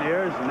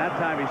Mountaineers, and that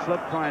time he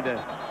slipped trying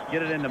to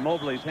get it into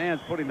Mobley's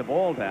hands, putting the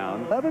ball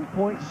down.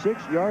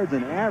 11.6 yards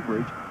an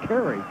average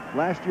carry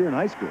last year in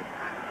high school.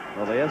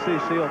 Well, the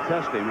SEC will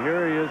test him.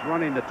 Here he is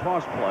running the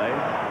toss play.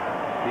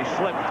 He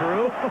slipped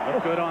through.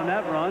 Looked good on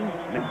that run.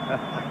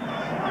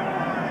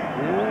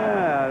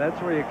 Yeah, that's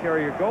where you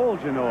carry your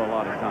goals, you know, a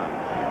lot of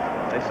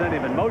times. They sent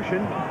him in motion,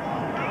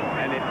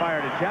 and they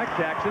fired at Jack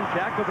Jackson.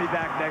 Jack will be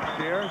back next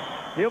year.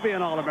 He'll be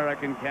an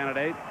All-American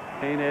candidate.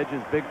 Kane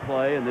Edge's big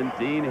play, and then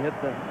Dean hit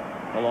the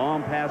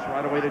long pass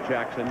right away to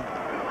Jackson.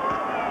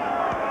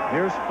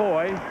 Here's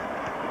Foy.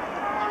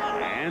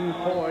 And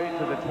Foy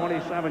to the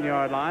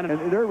 27-yard line.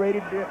 And they're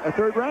rated a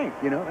third rank,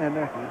 you know, and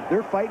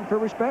they're fighting for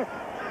respect.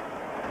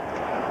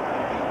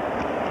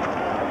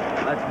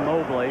 That's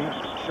Mobley,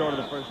 short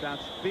of the first down.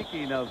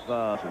 Speaking of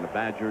the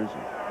Badgers,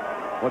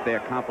 what they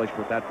accomplished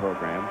with that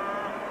program.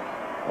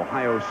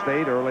 Ohio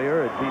State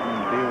earlier had beaten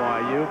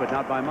BYU, but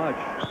not by much.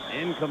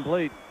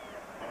 Incomplete.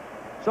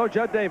 So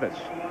Judd Davis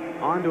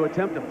on to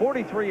attempt a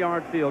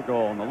 43-yard field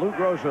goal, and the Lou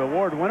Groza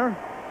Award winner.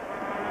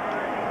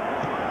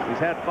 He's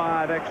had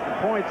 5 extra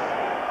points,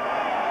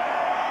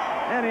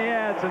 and he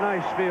adds a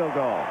nice field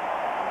goal.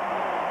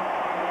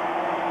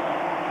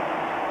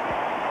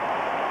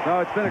 So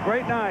it's been a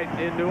great night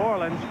in New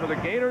Orleans for the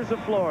Gators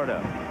of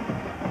Florida.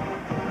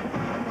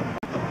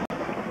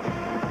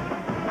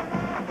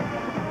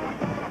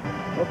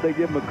 Hope they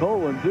give him a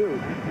cold one, too.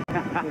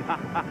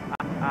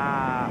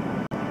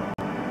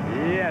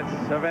 Yes,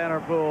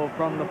 Savannah Poole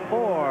from the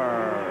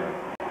 4.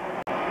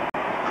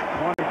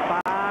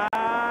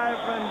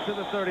 25 into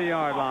the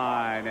 30-yard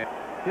line.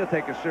 He'll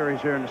take a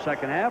series here in the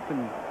second half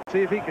and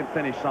see if he can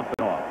finish something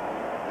off.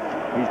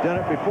 He's done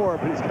it before,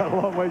 but he's got a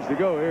long ways to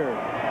go here.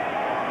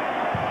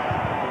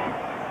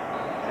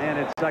 And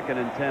it's 2nd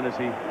and 10 as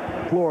he...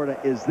 Florida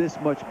is this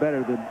much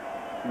better than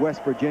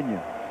West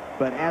Virginia.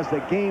 But as the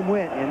game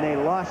went and they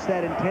lost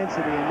that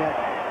intensity and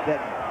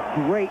that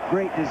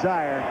great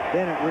desire,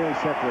 then it really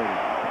separated.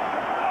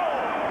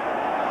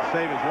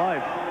 Save his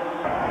life.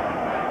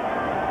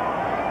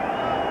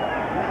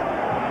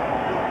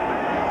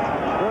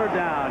 Third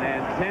down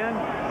and 10.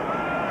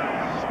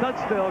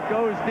 Studstill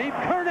goes deep.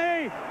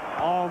 Kearney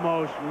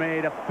almost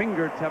made a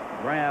fingertip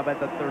grab at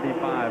the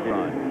 35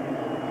 run.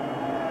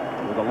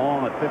 With a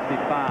long at 55.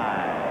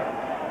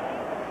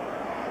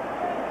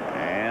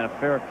 And a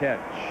fair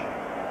catch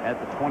at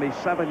the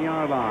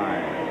 27-yard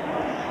line.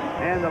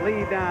 And the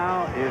lead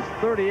now is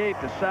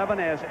 38-7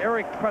 as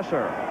Eric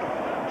Presser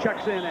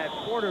checks in at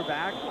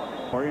quarterback.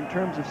 Or in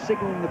terms of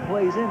signaling the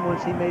plays in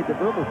once he made the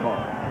verbal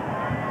call.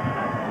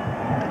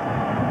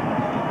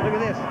 Look at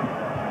this.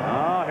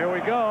 Oh, here we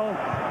go.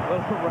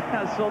 Little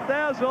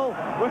razzle-dazzle.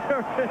 Where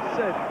is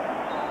it?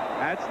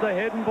 That's the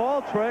hidden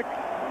ball trick.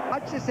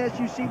 Watch this as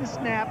you see the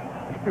snap.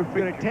 We're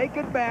going to take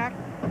it back.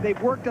 They've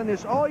worked on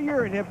this all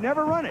year and have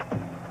never run it.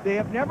 They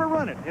have never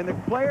run it. And the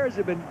players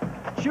have been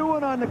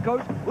chewing on the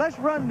coach. Let's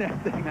run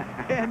that thing.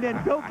 And then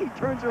Bilkey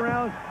turns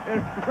around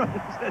and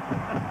runs it.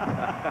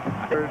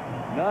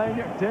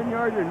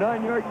 10-yard or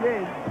 9-yard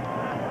gain.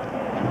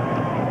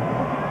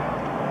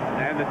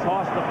 And the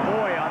toss to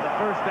Foy on the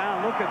first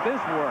down. Look at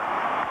this work.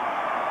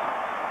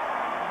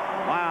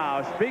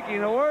 Wow,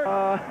 speaking of work.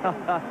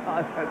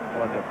 That's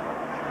wonderful.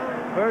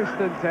 1st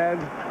and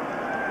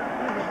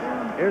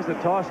 10. Here's the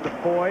toss to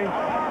Foy.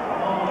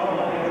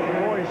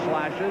 Foy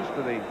slashes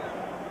to the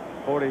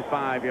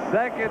 45.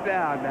 2nd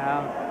down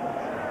now.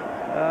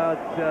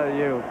 I'll tell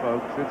you,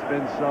 folks, it's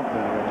been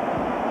something.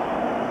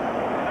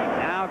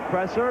 Now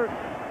Presser.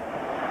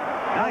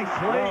 Nice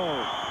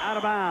throw. Out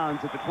of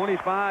bounds at the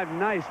 25.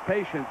 Nice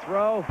patient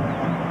throw.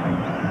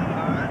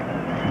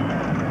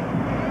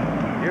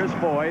 Here's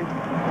Foy.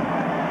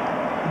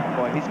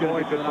 Boy, he's going to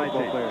be a good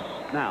football player.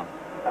 Now,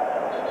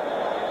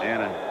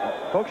 and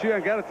folks, you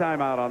haven't got a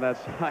timeout on that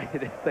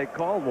side if they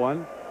called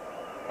one.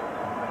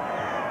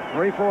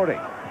 3:40.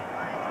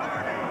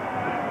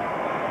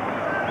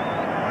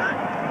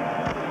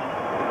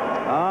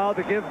 Oh,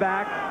 the give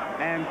back,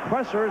 and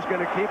Presser is going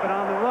to keep it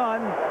on the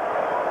run.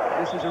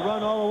 This is a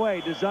run all the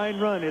way, design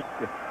run.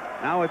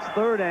 Now it's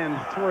 3rd and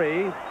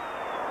 3.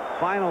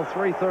 Final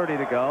 3:30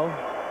 to go.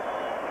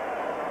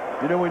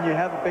 You know, when you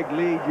have a big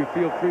lead, you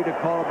feel free to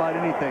call about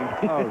anything.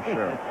 Oh,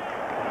 sure.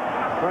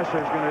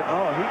 Presser's going to,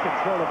 oh, he can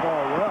throw the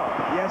ball well.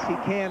 Yes, he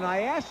can.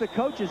 I asked the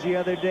coaches the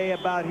other day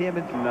about him.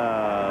 And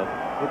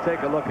we'll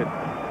take a look at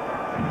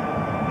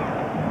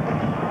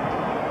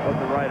what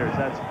the writers,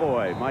 that's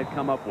Foy, might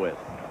come up with.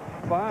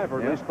 5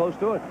 or at least close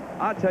to it.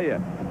 I'll tell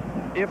you,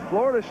 if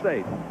Florida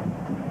State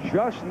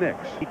just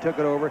nicks. He took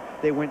it over.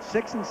 They went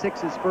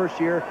 6-6 his first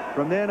year.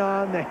 From then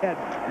on, they had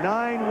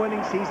 9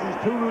 winning seasons,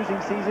 2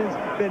 losing seasons,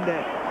 been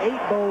to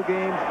 8 bowl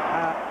games.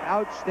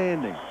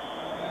 Outstanding.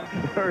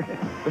 Third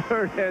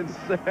and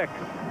 6.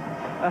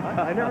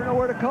 I never know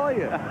where to call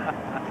you.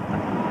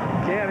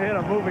 Can't hit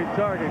a moving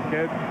target,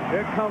 kid.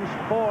 Here comes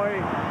Foy,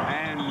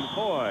 and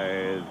Foy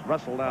is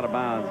wrestled out of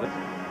bounds. It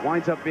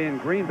winds up being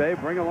Green Bay.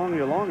 Bring along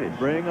your longies.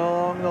 Bring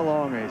along the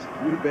longies.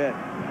 You bet.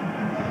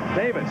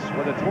 Davis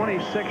with a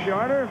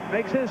 26-yarder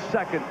makes his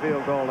 2nd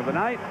field goal of the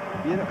night.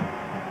 You know,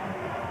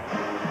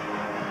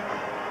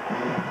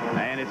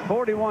 And it's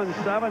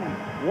 41-7,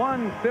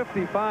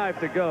 1:55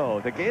 to go.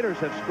 The Gators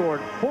have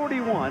scored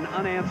 41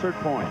 unanswered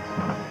points.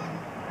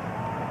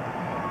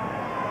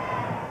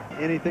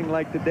 Anything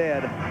like the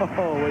dad.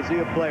 Oh, was he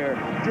a player?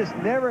 Just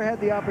never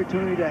had the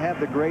opportunity to have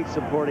the great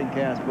supporting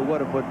cast, but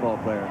what a football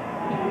player.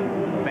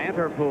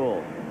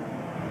 Vanderpool.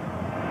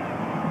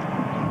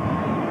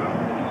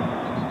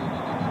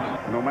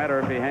 No matter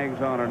if he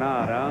hangs on or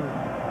not, huh?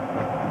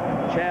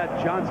 Chad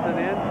Johnston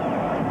in.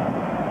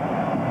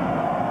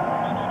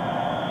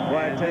 Well,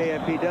 I tell you,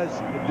 if he does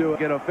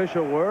get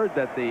official word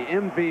that the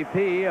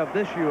MVP of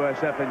this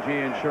USF&G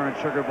Insurance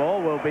Sugar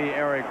Bowl will be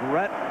Eric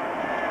Rhett.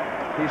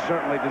 He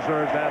certainly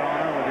deserves that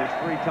honor with his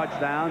 3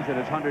 touchdowns and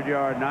his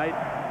 100-yard night.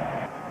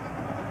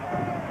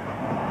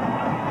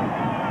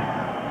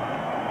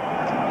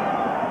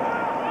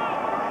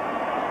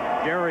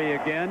 Gary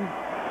again.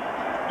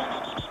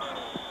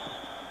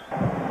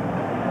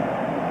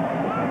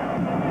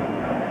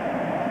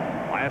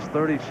 Last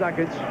 30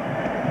 seconds.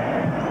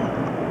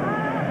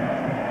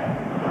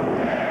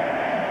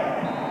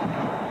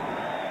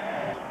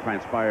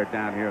 Transpired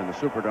down here in the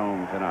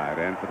Superdome tonight.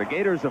 And for the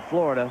Gators of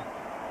Florida,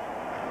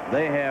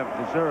 they have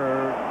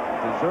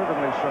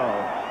deservedly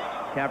so,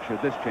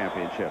 captured this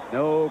championship.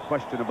 No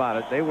question about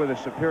it. They were the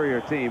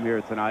superior team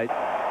here tonight.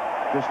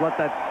 Just let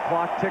that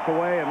clock tick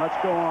away and let's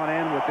go on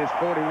in with this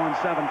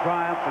 41-7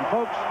 triumph. And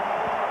folks,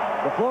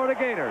 the Florida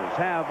Gators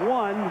have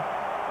won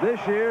this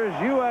year's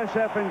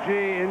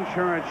USF&G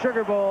Insurance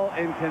Sugar Bowl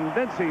in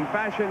convincing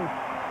fashion,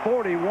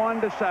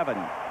 41-7.